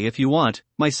today if you want,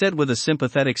 Mai said with a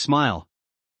sympathetic smile.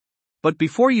 But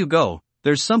before you go,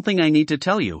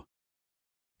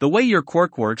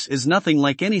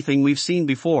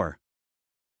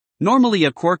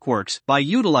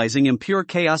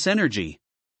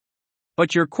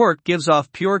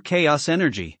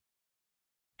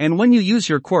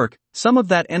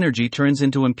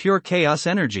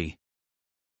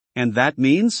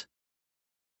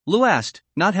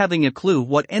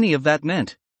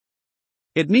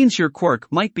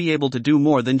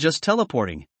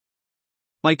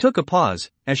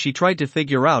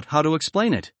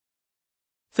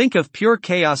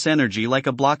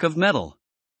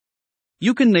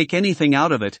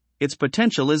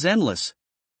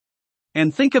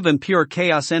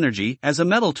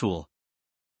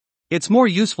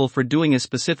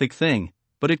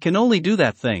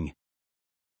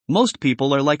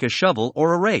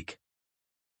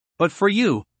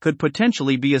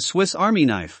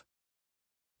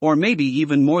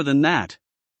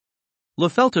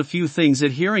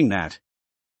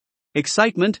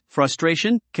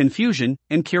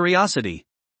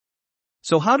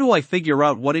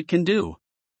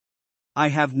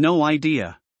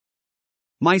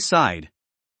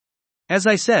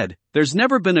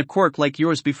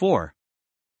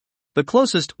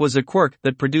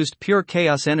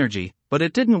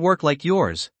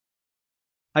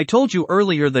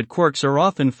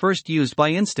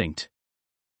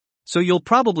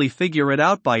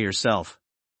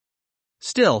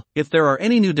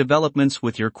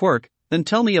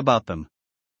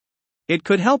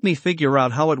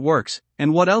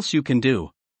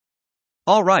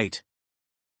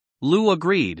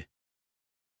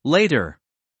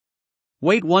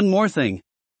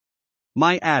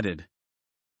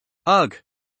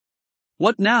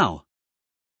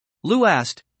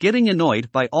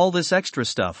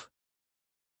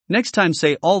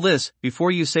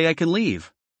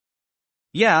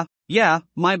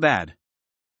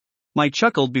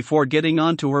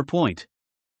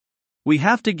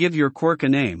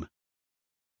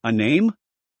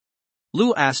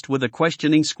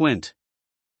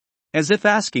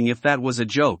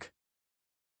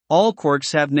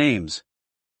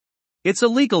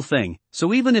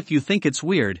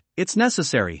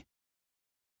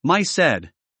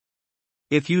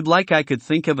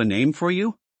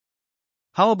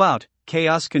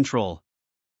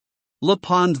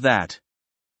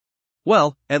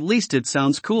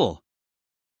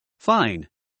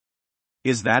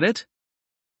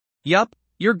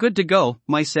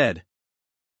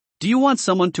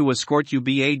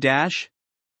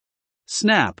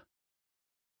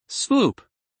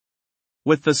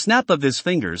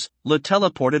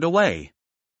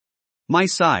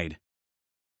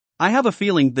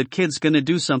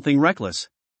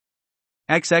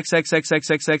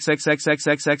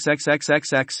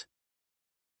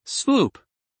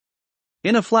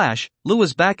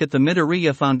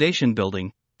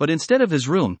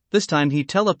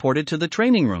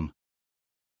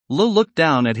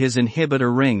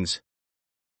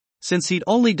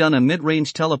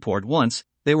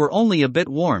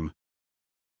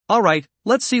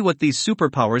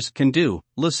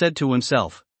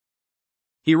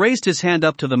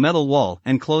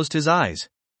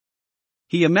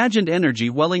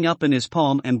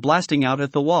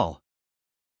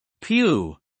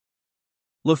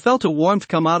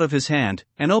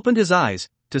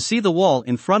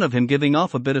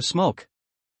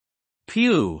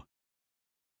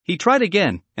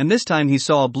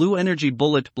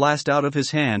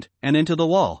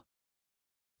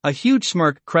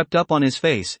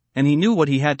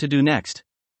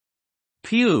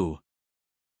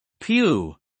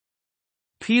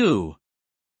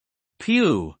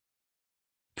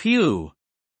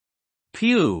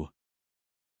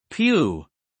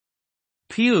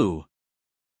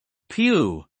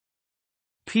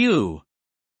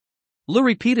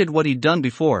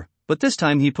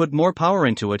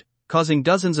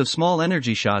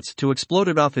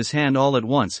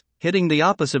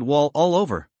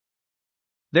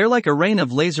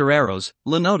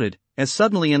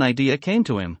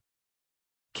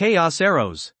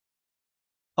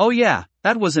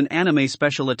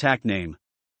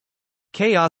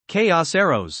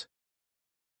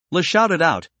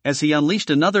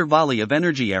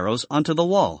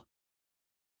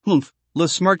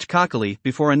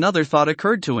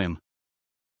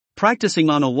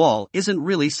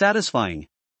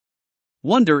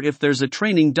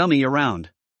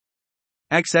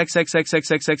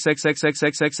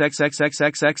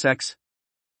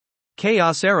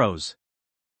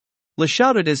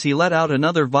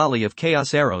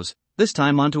 chaos arrows, this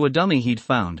time onto a dummy he'd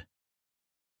found.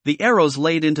 The arrows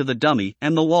laid into the dummy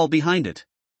and the wall behind it.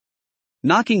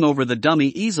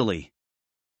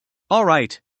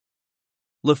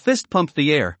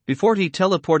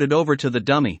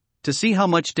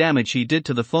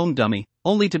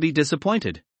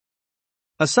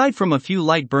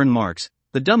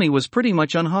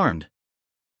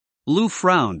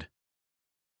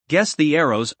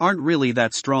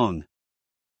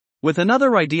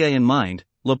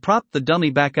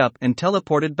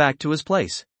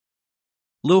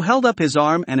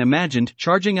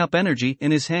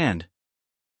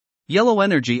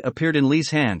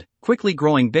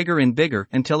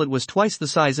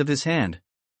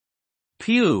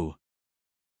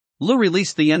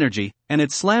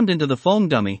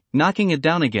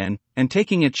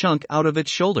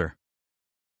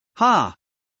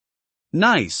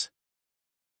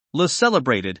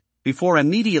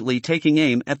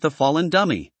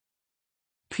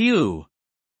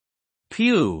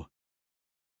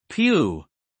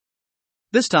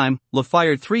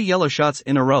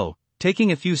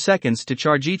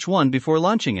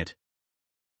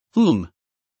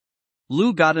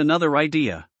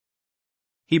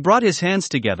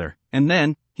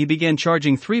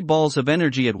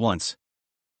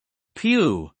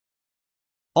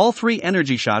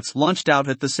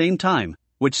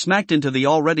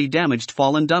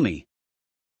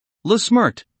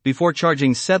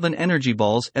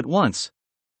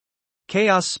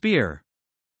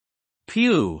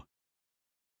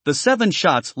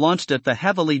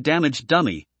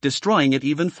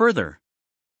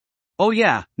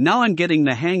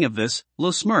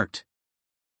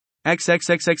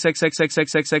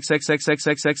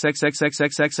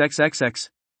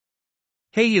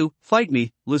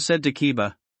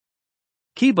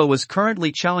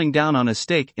 happily chowing down on a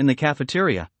steak in the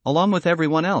cafeteria, along with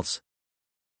everyone else.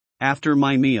 After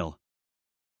my meal.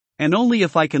 And only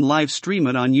if I can live stream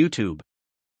it on YouTube.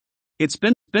 It's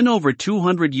been over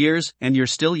 200 years and you're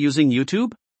still using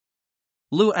YouTube?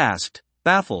 Lu asked,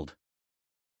 baffled.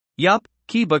 Yup,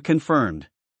 Kiba confirmed.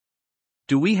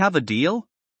 Do we have a deal?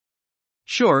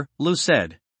 Sure, Lu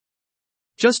said.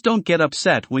 Just don't get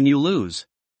upset when you lose.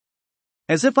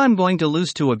 As if I'm going to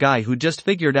lose to a guy who just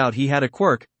figured out he had a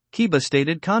quirk, Kiba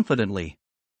stated confidently.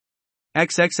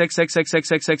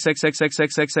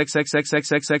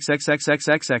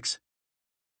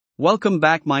 Welcome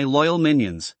back, my loyal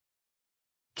minions,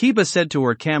 Kiba said to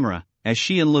her camera, as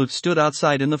she and Lu stood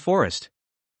outside in the forest.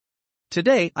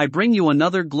 Today I bring you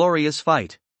another glorious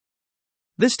fight.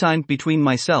 This time between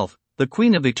myself, the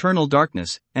Queen of Eternal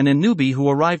Darkness, and a newbie who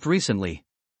arrived recently.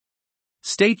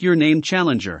 State your name,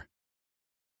 challenger.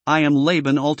 I am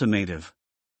Laban Ultimative.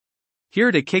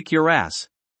 Here to kick your ass.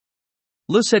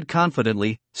 Lu said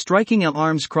confidently, striking an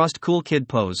arms crossed cool kid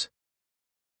pose.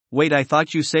 Wait, I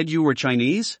thought you said you were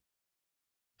Chinese?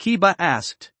 Kiba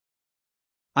asked.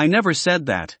 I never said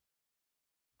that.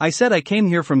 I said I came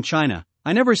here from China,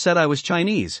 I never said I was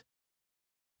Chinese.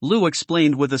 Lu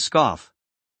explained with a scoff.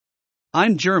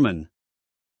 I'm German.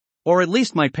 Or at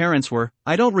least my parents were,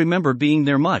 I don't remember being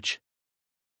there much.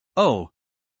 Oh.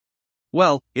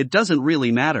 Well, it doesn't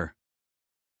really matter.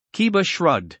 Kiba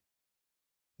shrugged.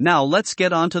 Now let's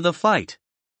get on to the fight.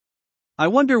 I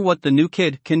wonder what the new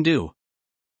kid can do.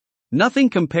 Nothing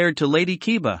compared to Lady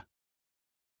Kiba.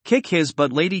 Kick his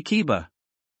butt, Lady Kiba.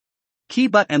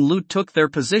 Kiba and Lu took their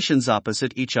positions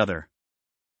opposite each other.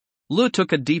 Lu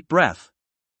took a deep breath.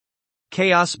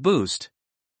 Chaos boost.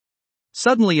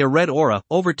 Suddenly a red aura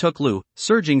overtook Lu,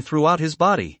 surging throughout his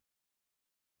body.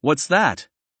 What's that?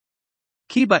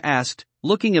 Kiba asked,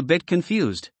 looking a bit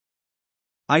confused.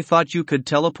 I thought you could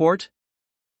teleport?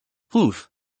 Poof.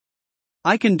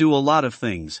 I can do a lot of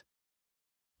things,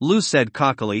 Lu said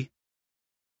cockily.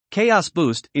 Chaos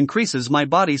boost increases my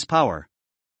body's power,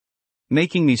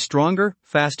 making me stronger,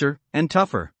 faster, and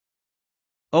tougher.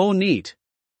 Oh, neat.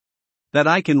 That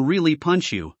I can really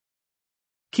punch you.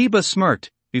 Kiba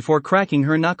smirked, before cracking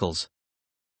her knuckles.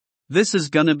 This is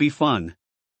gonna be fun.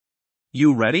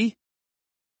 You ready?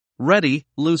 Ready,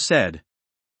 Lu said.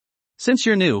 Since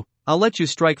you're new, I'll let you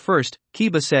strike first,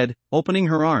 Kiba said, opening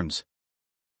her arms.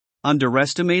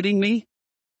 Underestimating me?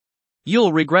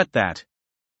 You'll regret that,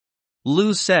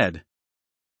 Lu said.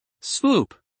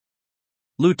 Swoop.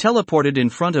 Lu teleported in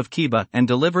front of Kiba and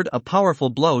delivered a powerful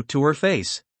blow to her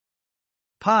face.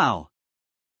 Pow!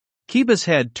 Kiba's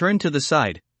head turned to the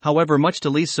side, however, much to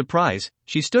Li's surprise,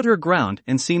 she stood her ground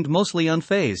and seemed mostly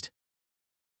unfazed.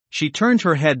 She turned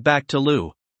her head back to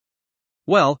Lu.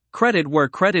 Well, credit where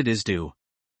credit is due.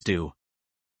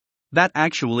 That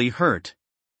actually hurt.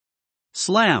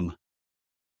 Slam!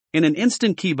 In an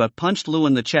instant, Kiba punched Lu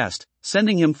in the chest,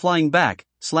 sending him flying back,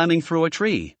 slamming through a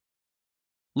tree.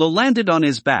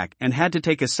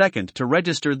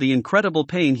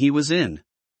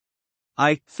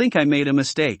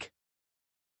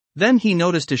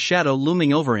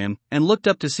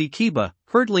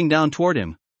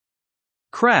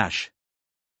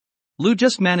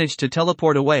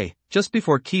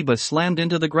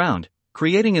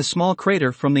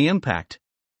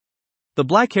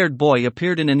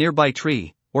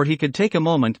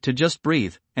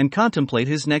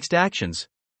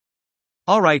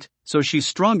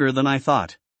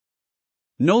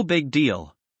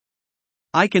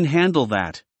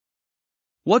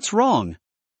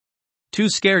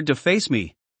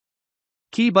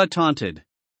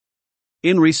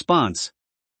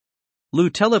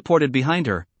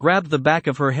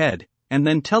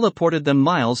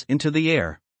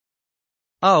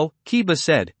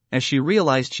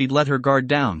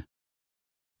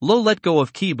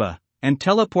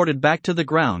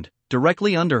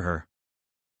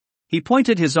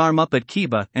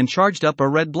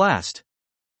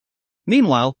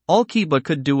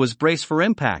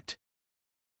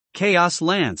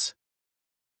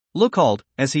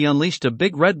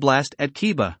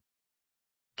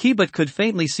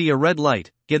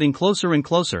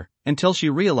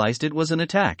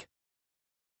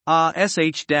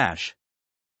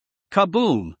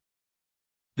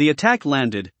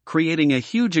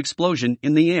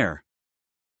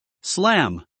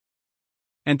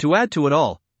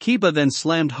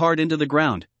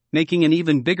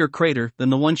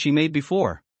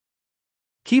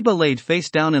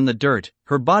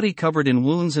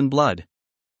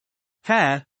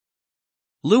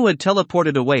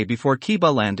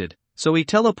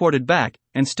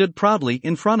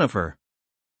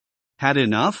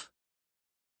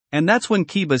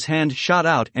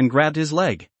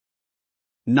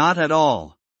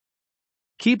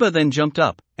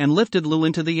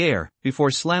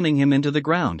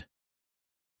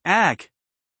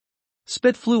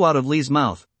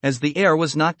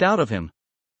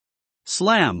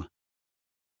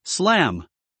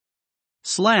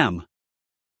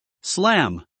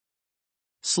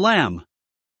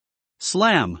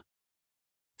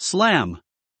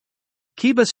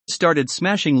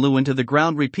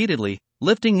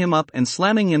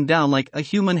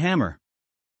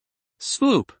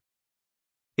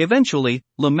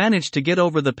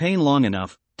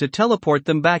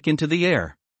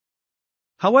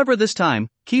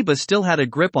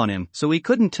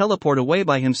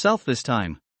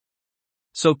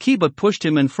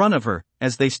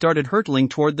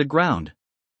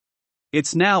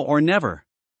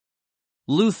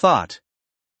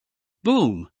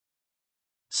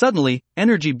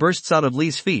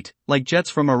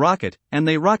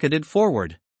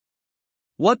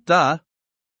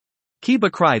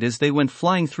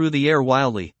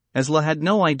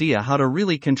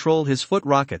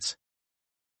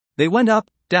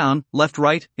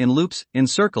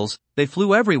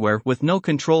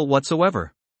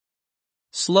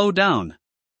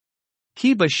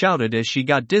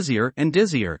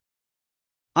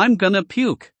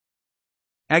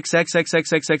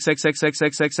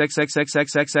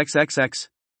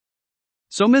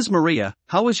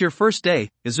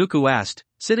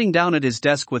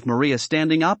 desk with Maria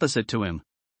standing opposite to him.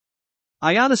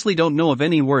 I honestly don't know of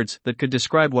any words that could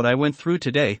describe what I went through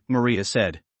today, Maria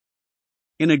said.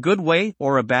 In a good way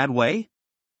or a bad way?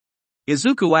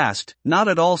 Izuku asked, not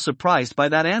at all surprised by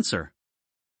that answer.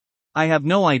 I have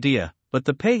no idea, but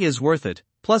the pay is worth it,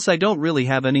 plus I don't really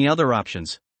have any other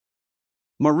options.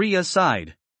 Maria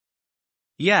sighed.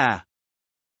 Yeah.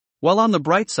 Well, on the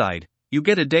bright side, you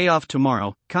get a day off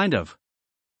tomorrow, kind of.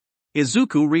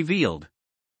 Izuku revealed.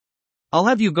 I'll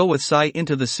have you go with Sai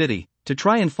into the city, to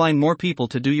try and find more people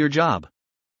to do your job.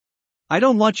 I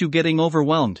don't want you getting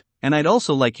overwhelmed, and I'd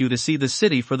also like you to see the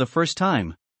city for the first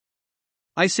time.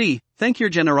 I see, thank your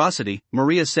generosity,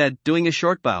 Maria said, doing a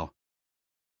short bow.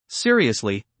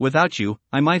 Seriously, without you,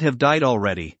 I might have died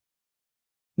already.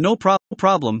 No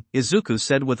problem, Izuku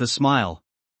said with a smile.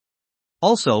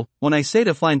 Also, when I say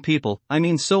to find people, I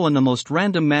mean so in the most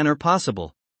random manner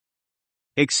possible.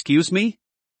 Excuse me?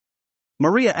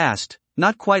 Maria asked,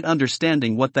 not quite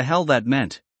understanding what the hell that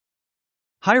meant.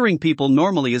 Hiring people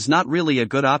normally is not really a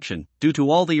good option, due to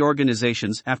all the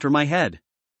organizations after my head.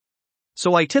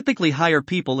 So I typically hire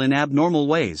people in abnormal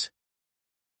ways.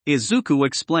 Izuku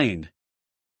explained.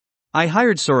 I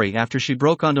hired Sori after she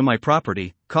broke onto my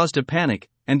property, caused a panic,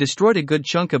 and destroyed a good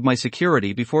chunk of my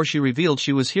security before she revealed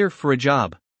she was here for a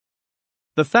job.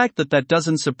 The fact that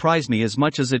doesn't surprise me as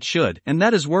much as it should, and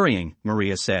that is worrying,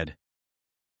 Maria said.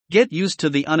 Get used to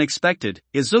the unexpected,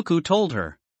 Izuku told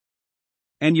her.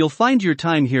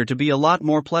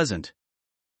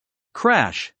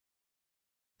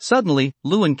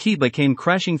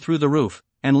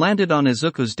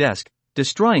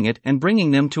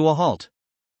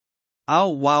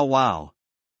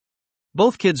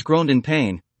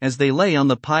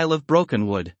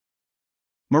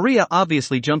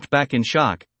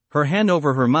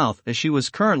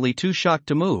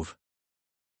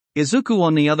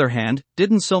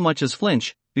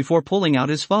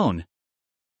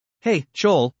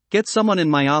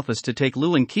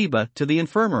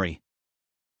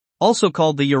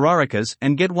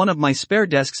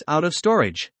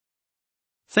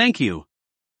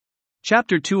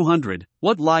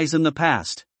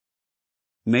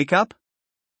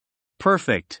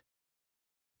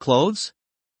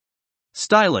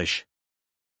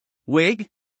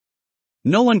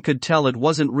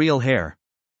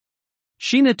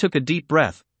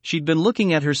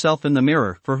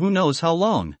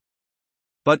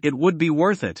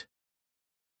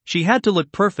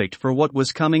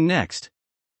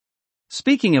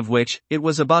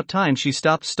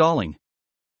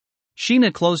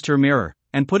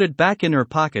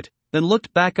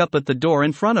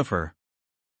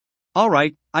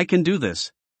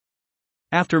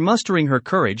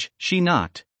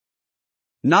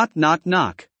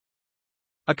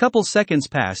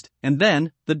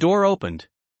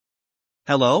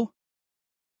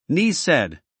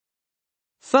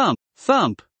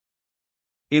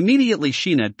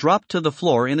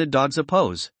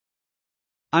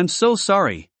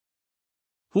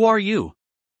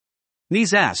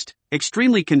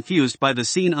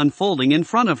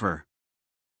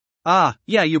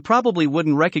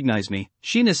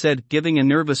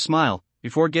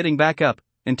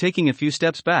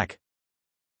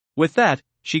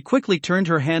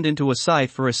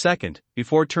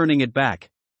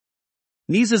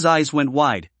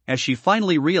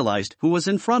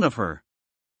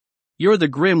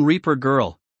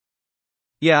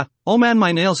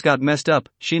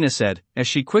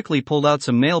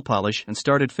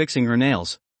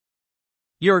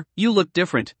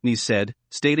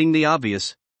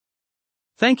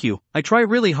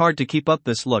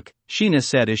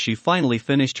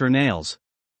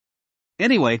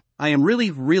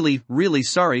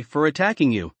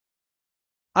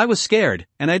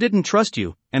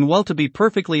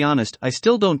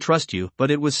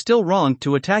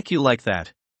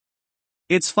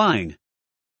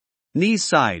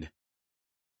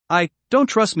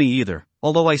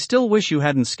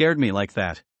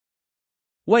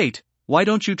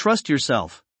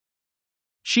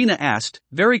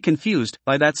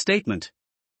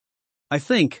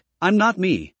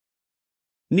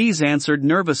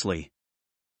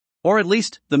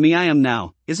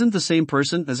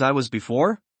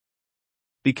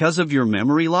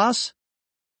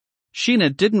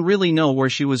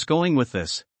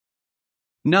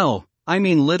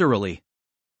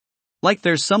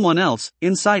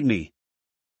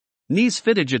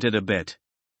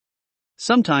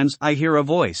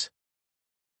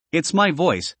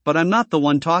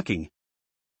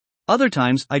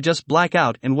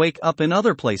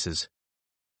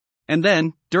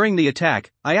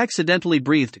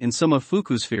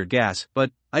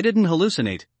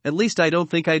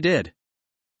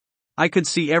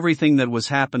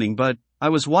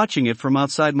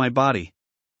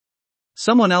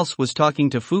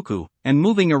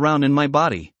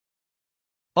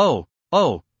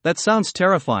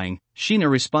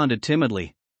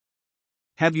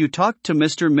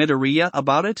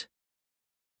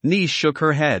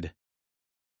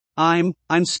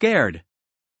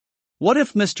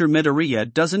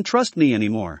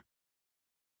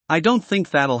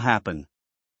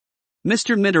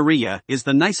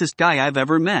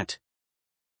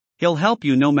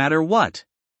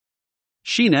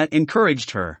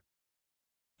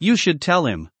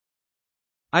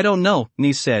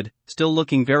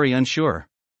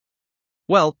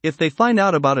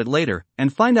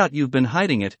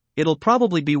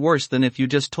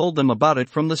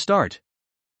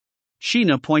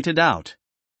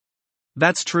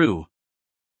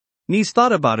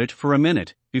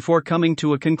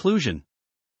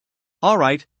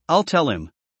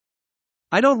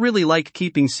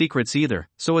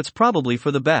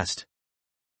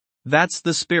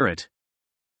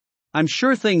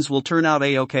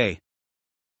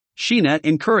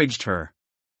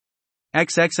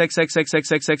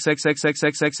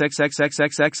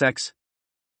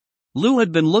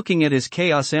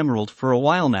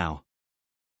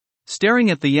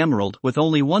 staring at the emerald with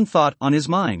only one thought on his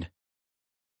mind.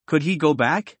 Could he go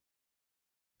back?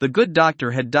 The good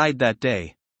doctor had died that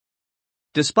day.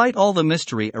 Despite all the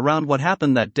mystery around what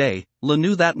happened that day, Le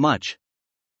knew that much.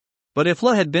 But if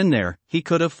Le had been there, he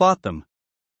could have fought them.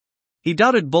 He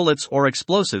doubted bullets or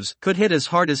explosives could hit as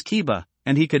hard as Kiba,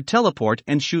 and he could teleport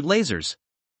and shoot lasers.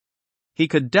 He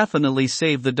could definitely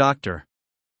save the doctor.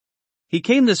 He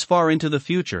came this far into the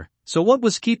future, so what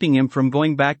was keeping him from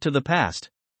going back to the past?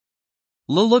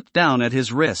 Le looked down at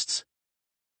his wrists.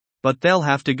 But they'll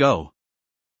have to go.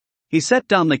 He set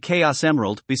down the Chaos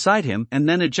Emerald beside him and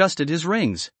then adjusted his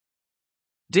rings.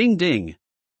 Ding ding.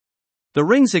 The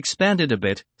rings expanded a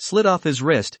bit, slid off his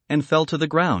wrist, and fell to the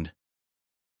ground.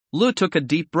 Le took a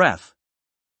deep breath.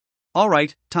 All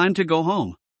right, time to go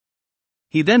home.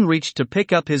 He then reached to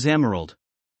pick up his emerald.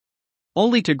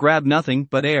 Only to grab nothing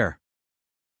but air.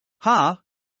 Ha!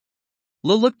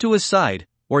 Le looked to his side,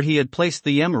 where he had placed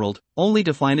the emerald, only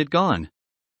to find it gone.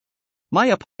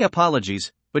 My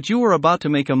apologies, but you were about to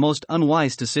make a most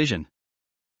unwise decision.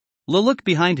 Le looked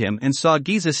behind him and saw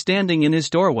Giza standing in his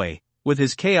doorway, with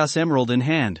his Chaos Emerald in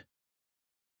hand.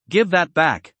 Give that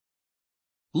back.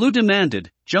 Le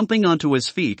demanded, jumping onto his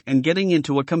feet and getting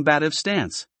into a combative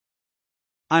stance.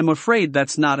 I'm afraid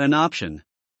that's not an option.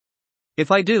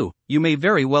 If I do, you may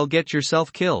very well get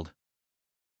yourself killed.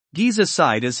 Giza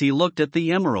sighed as he looked at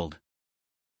the emerald.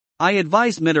 I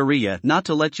advised Midoriya not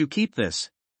to let you keep this.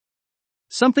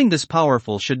 Something this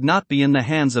powerful should not be in the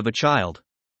hands of a child.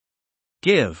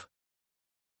 Give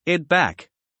it back.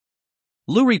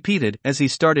 Le repeated as he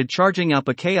started charging up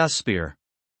a chaos spear.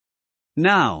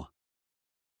 Now.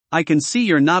 I can see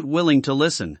you're not willing to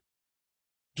listen.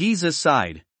 Giza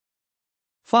sighed.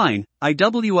 Fine,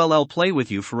 I'll play with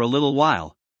you for a little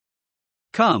while.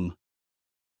 Come.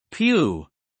 Pew.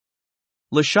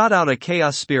 Le shot out a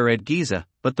chaos spear at Giza,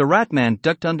 but the Ratman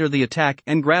ducked under the attack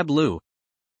and grabbed Lu.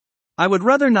 I would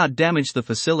rather not damage the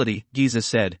facility, Giza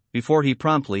said, before he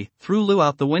promptly threw Lu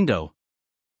out the window.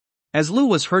 As Lu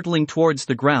was hurtling towards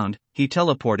the ground, he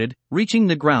teleported, reaching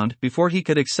the ground before he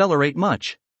could accelerate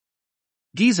much.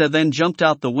 Giza then jumped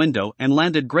out the window and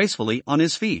landed gracefully on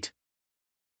his feet.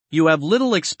 You have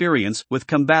little experience with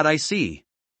combat, I see.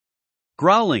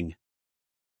 Growling.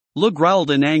 Lu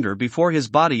growled in anger before his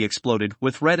body exploded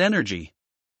with red energy.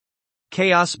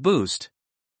 Chaos boost.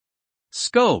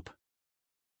 Scope.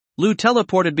 Lu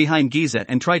teleported behind Giza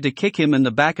and tried to kick him in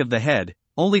the back of the head,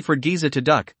 only for Giza to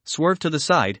duck, swerve to the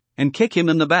side, and kick him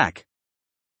in the back.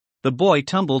 The boy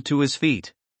tumbled to his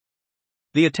feet.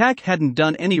 The attack hadn't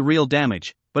done any real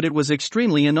damage, but it was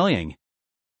extremely annoying.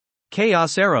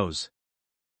 Chaos arrows.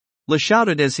 Le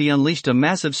shouted as he unleashed a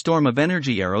massive storm of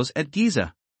energy arrows at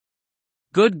Giza.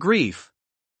 Good grief.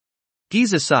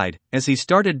 Giza sighed as he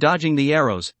started dodging the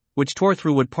arrows, which tore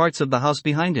through wood parts of the house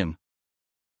behind him.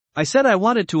 I said I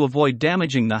wanted to avoid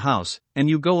damaging the house, and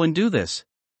you go and do this.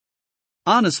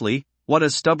 Honestly, what a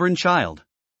stubborn child.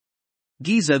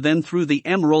 Giza then threw the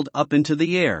emerald up into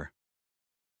the air.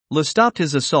 Le stopped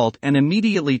his assault and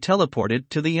immediately teleported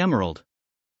to the emerald.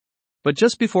 But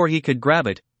just before he could grab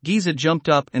it, Giza jumped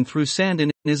up and threw sand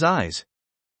in his eyes.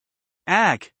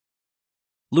 Ack!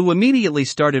 Lu immediately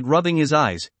started rubbing his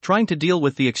eyes, trying to deal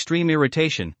with the extreme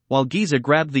irritation, while Giza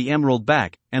grabbed the emerald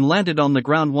back and landed on the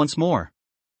ground once more.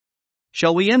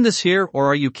 Shall we end this here, or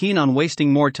are you keen on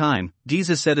wasting more time?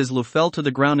 Giza said as Lu fell to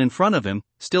the ground in front of him,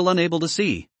 still unable to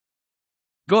see.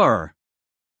 Grr!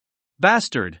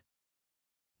 Bastard!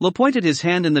 Lu pointed his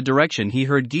hand in the direction he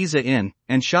heard Giza in,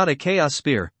 and shot a chaos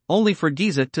spear, only for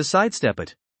Giza to sidestep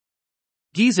it.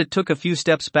 Giza took a few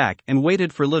steps back and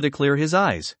waited for Lu to clear his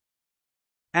eyes.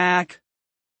 Ack!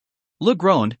 Lu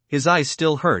groaned, his eyes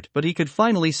still hurt but he could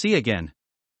finally see again.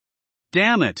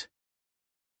 Damn it!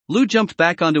 Lu jumped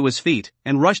back onto his feet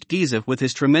and rushed Giza with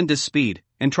his tremendous speed,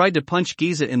 and tried to punch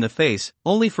Giza in the face,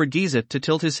 only for Giza to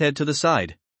tilt his head to the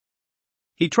side.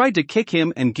 He tried to kick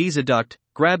him and Giza ducked,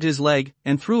 grabbed his leg,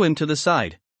 and threw him to the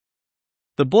side.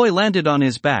 The boy landed on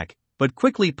his back, but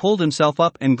quickly pulled himself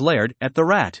up and glared at the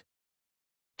rat.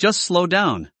 Just slow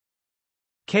down.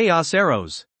 Chaos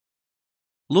arrows.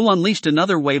 Lu unleashed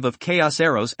another wave of chaos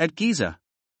arrows at Giza.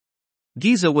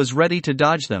 Giza was ready to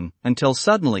dodge them, until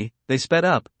suddenly, they sped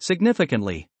up,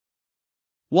 significantly.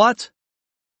 What?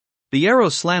 The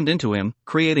arrows slammed into him,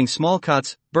 creating small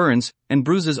cuts, burns, and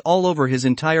bruises all over his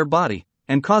entire body,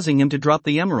 and causing him to drop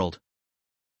the emerald.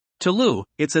 To Lu,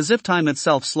 it's as if time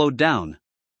itself slowed down.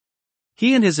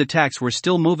 He and his attacks were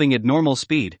still moving at normal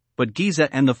speed, but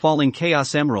Giza and the falling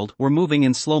Chaos Emerald were moving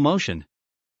in slow motion.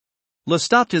 Lu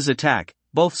stopped his attack,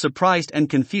 both surprised and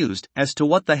confused as to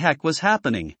what the heck was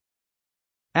happening.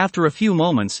 After a few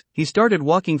moments, he started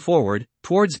walking forward,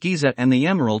 towards Giza and the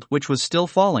emerald which was still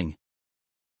falling.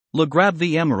 Lu grabbed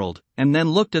the emerald, and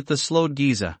then looked at the slowed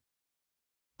Giza.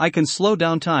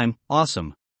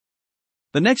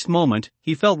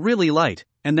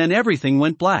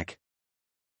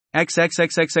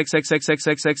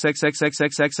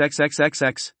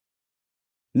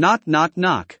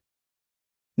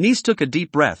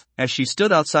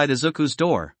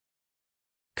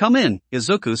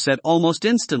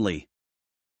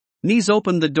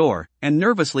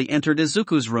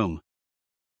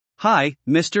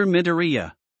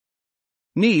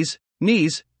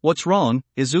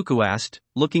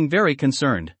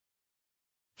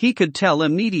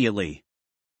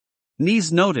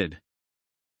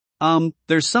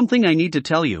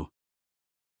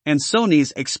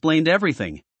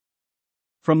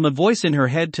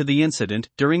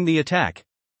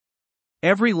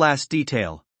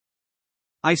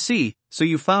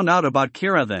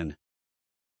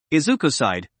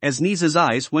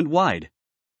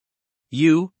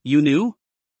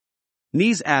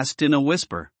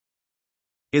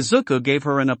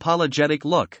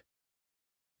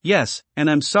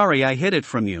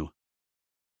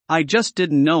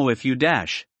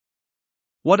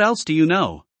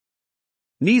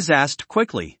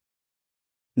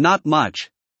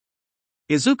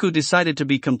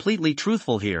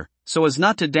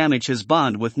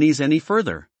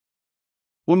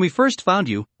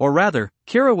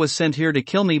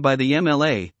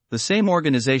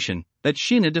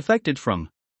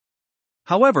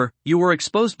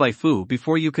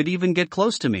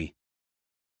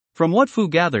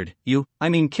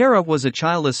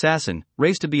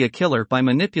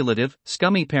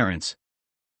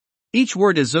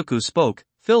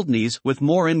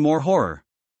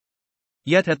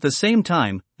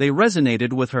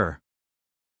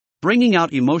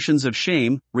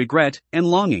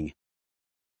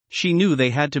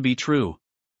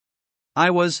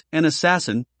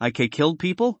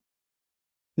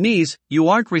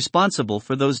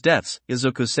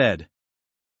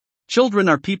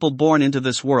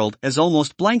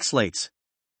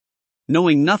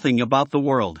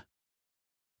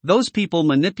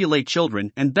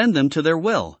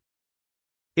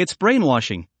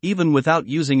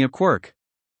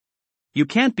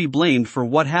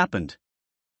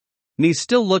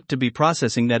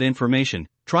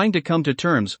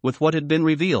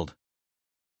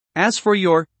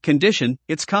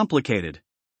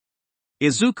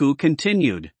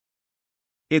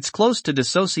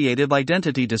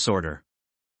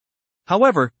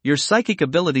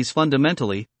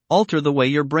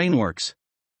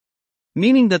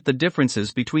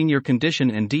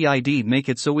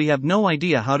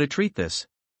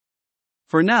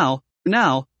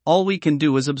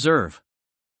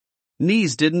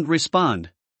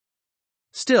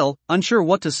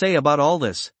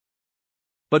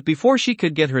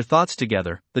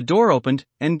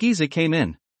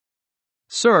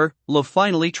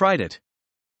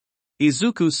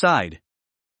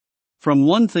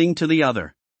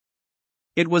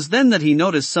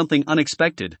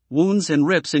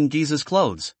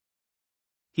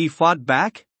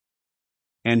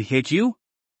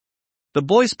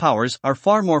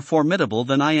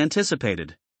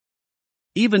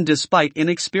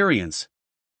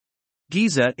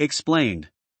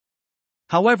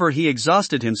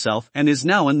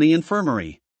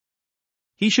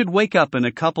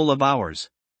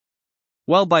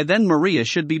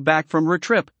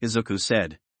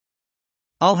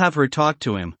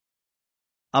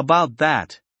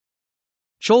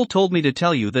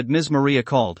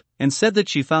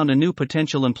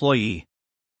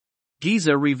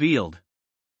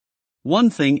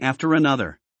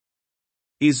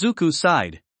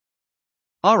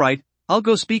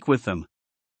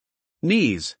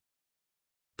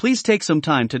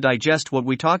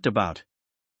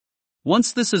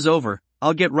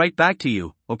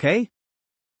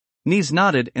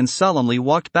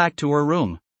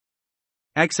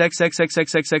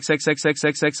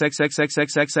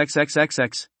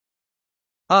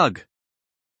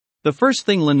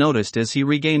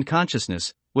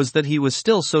 was that he was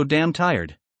still so damn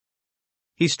tired.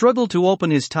 He struggled to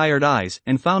open his tired eyes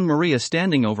and found Maria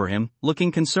standing over him,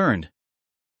 looking concerned.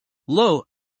 "Lo!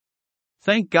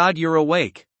 Thank God you're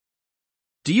awake.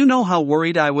 Do you know how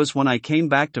worried I was when I came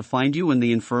back to find you in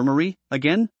the infirmary,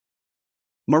 again?"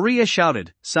 Maria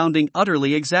shouted, sounding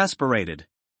utterly exasperated.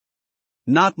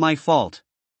 "Not my fault."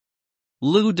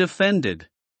 Lou defended.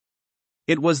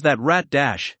 "It was that rat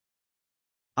Dash.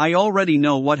 I already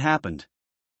know what happened."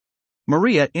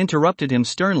 Maria interrupted him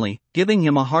sternly, giving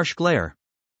him a harsh glare.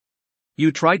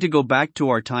 "You tried to go back to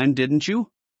our time, didn't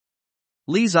you?"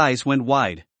 Lee's eyes went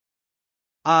wide.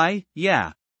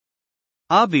 Yeah.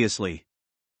 Obviously.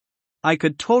 I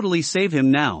could totally save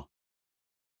him now.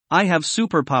 I have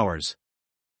superpowers.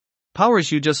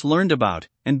 Powers you just learned about,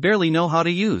 and barely know how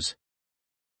to use.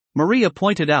 Maria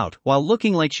pointed out while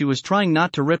looking like she was trying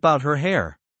not to rip out her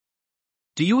hair.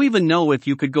 Do you even know if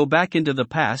you could go back into the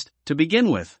past, to begin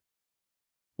with?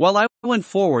 Well, I went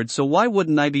forward, so why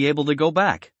wouldn't I be able to go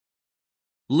back?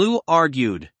 Lou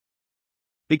argued.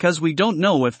 Because we don't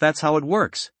know if that's how it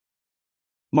works.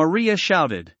 Maria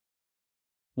shouted.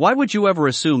 Why would you ever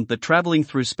assume that traveling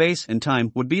through space and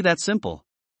time would be that simple?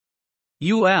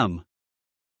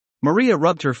 Maria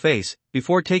rubbed her face,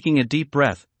 before taking a deep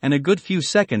breath, and a good few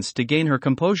seconds to gain her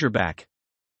composure back.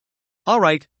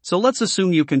 Alright, so let's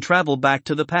assume you can travel back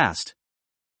to the past.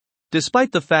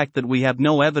 Despite the fact that we have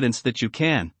no evidence that you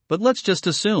can, but let's just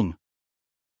assume.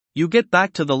 You get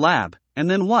back to the lab, and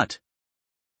then what?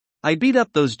 I beat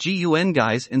up those GUN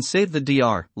guys and save the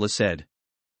DR, La said.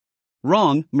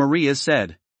 Wrong, Maria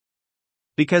said.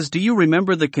 Because do you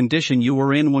remember the condition you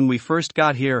were in when we first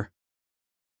got here?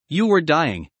 You were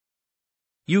dying.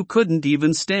 You couldn't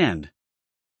even stand.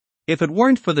 If it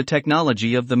weren't for the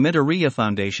technology of the Midoriya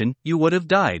Foundation, you would have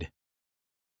died.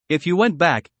 If you went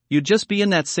back, you'd just be in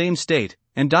that same state,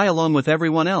 and die along with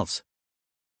everyone else.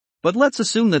 But let's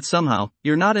assume that somehow,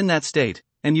 you're not in that state,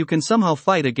 and you can somehow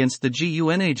fight against the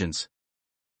GUN agents.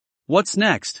 What's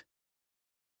next?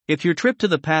 If your trip to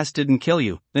the past didn't kill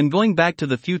you, then going back to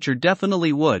the future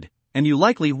definitely would, and you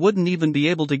likely wouldn't even be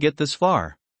able to get this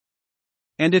far.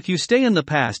 And if you stay in the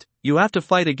past, you have to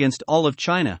fight against all of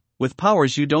China, with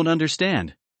powers you don't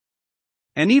understand.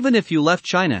 And even if you left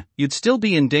China, you'd still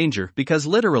be in danger because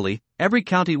literally, every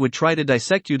county would try to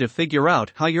dissect you to figure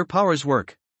out how your powers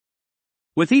work.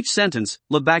 With each sentence,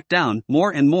 Le backed down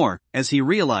more and more, as he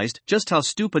realized just how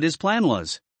stupid his plan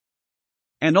was.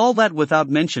 And all that without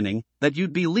mentioning that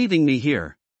you'd be leaving me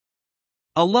here.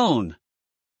 Alone.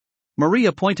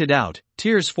 Maria pointed out,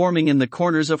 tears forming in the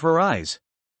corners of her eyes.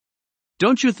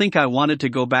 Don't you think I wanted to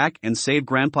go back and save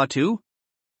Grandpa too?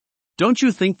 Don't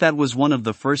you think that was one of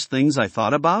the first things I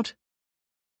thought about?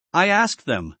 I asked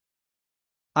them.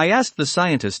 I asked the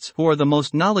scientists who are the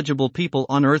most knowledgeable people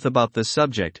on Earth about this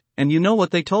subject, and you know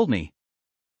what they told me.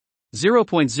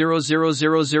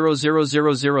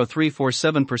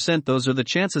 0.000000347%. Those are the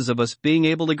chances of us being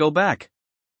able to go back.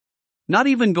 Not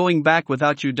even going back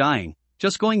without you dying,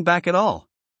 just going back at all.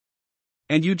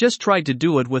 And you just tried to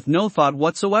do it with no thought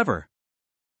whatsoever.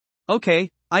 Okay,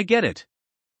 I get it.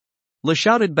 Le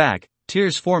shouted back,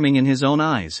 tears forming in his own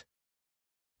eyes.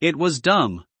 It was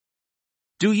dumb.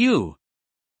 Do you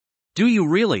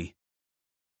really?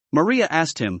 Maria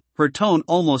asked him, her tone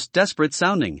almost desperate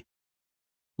sounding.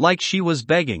 Like she was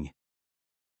begging.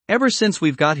 Ever since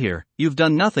we've got here, you've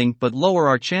done nothing but lower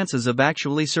our chances of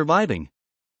actually surviving.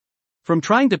 From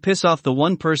trying to piss off the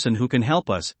one person who can help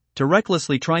us, to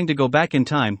recklessly trying to go back in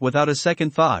time without a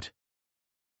second thought.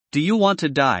 Do you want to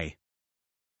die?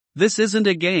 This isn't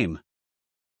a game.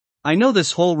 I know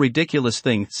this whole ridiculous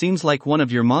thing seems like one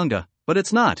of your manga, but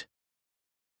it's not.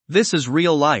 This is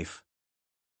real life.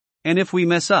 And if we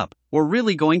mess up, we're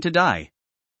really going to die.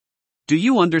 Do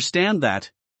you understand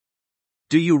that?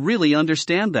 Do you really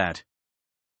understand that?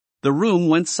 The room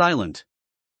went silent.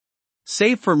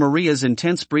 Save for Maria's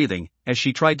intense breathing, as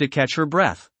she tried to catch her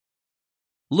breath.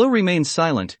 Lou remained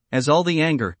silent, as all the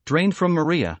anger drained from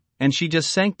Maria, and she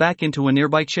just sank back into a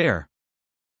nearby chair.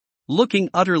 Looking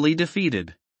utterly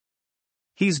defeated.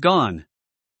 He's gone.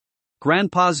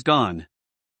 Grandpa's gone.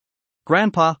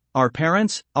 Grandpa, our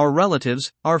parents, our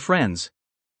relatives, our friends.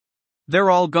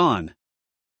 They're all gone.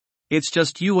 It's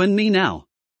just you and me now.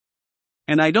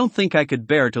 And I don't think I could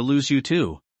bear to lose you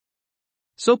too.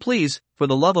 So please, for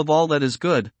the love of all that is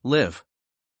good, live.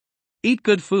 Eat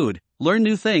good food, learn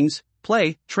new things,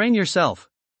 play, train yourself.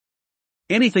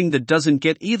 Anything that doesn't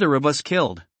get either of us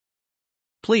killed.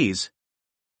 Please.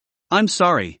 I'm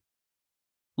sorry.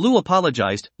 Lou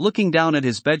apologized, looking down at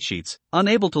his bedsheets,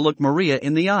 unable to look Maria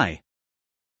in the eye.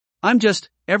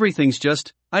 Everything's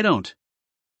just, I don't.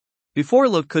 Before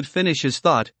Lou could finish his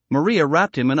thought, Maria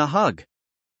wrapped him in a hug.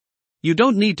 You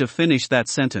don't need to finish that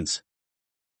sentence.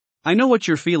 I know what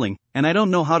you're feeling, and I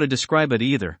don't know how to describe it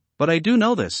either, but I do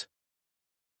know this.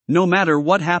 No matter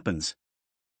what happens.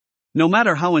 No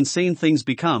matter how insane things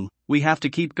become, we have to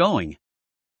keep going.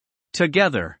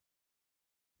 Together.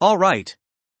 All right.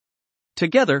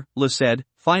 Together, Lou said,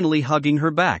 finally hugging her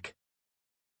back.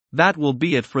 That will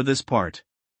be it for this part.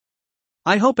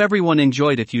 I hope everyone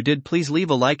enjoyed. If you did, please leave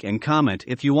a like and comment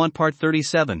if you want part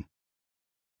 37.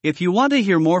 If you want to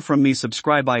hear more from me,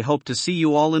 subscribe. I hope to see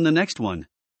you all in the next one.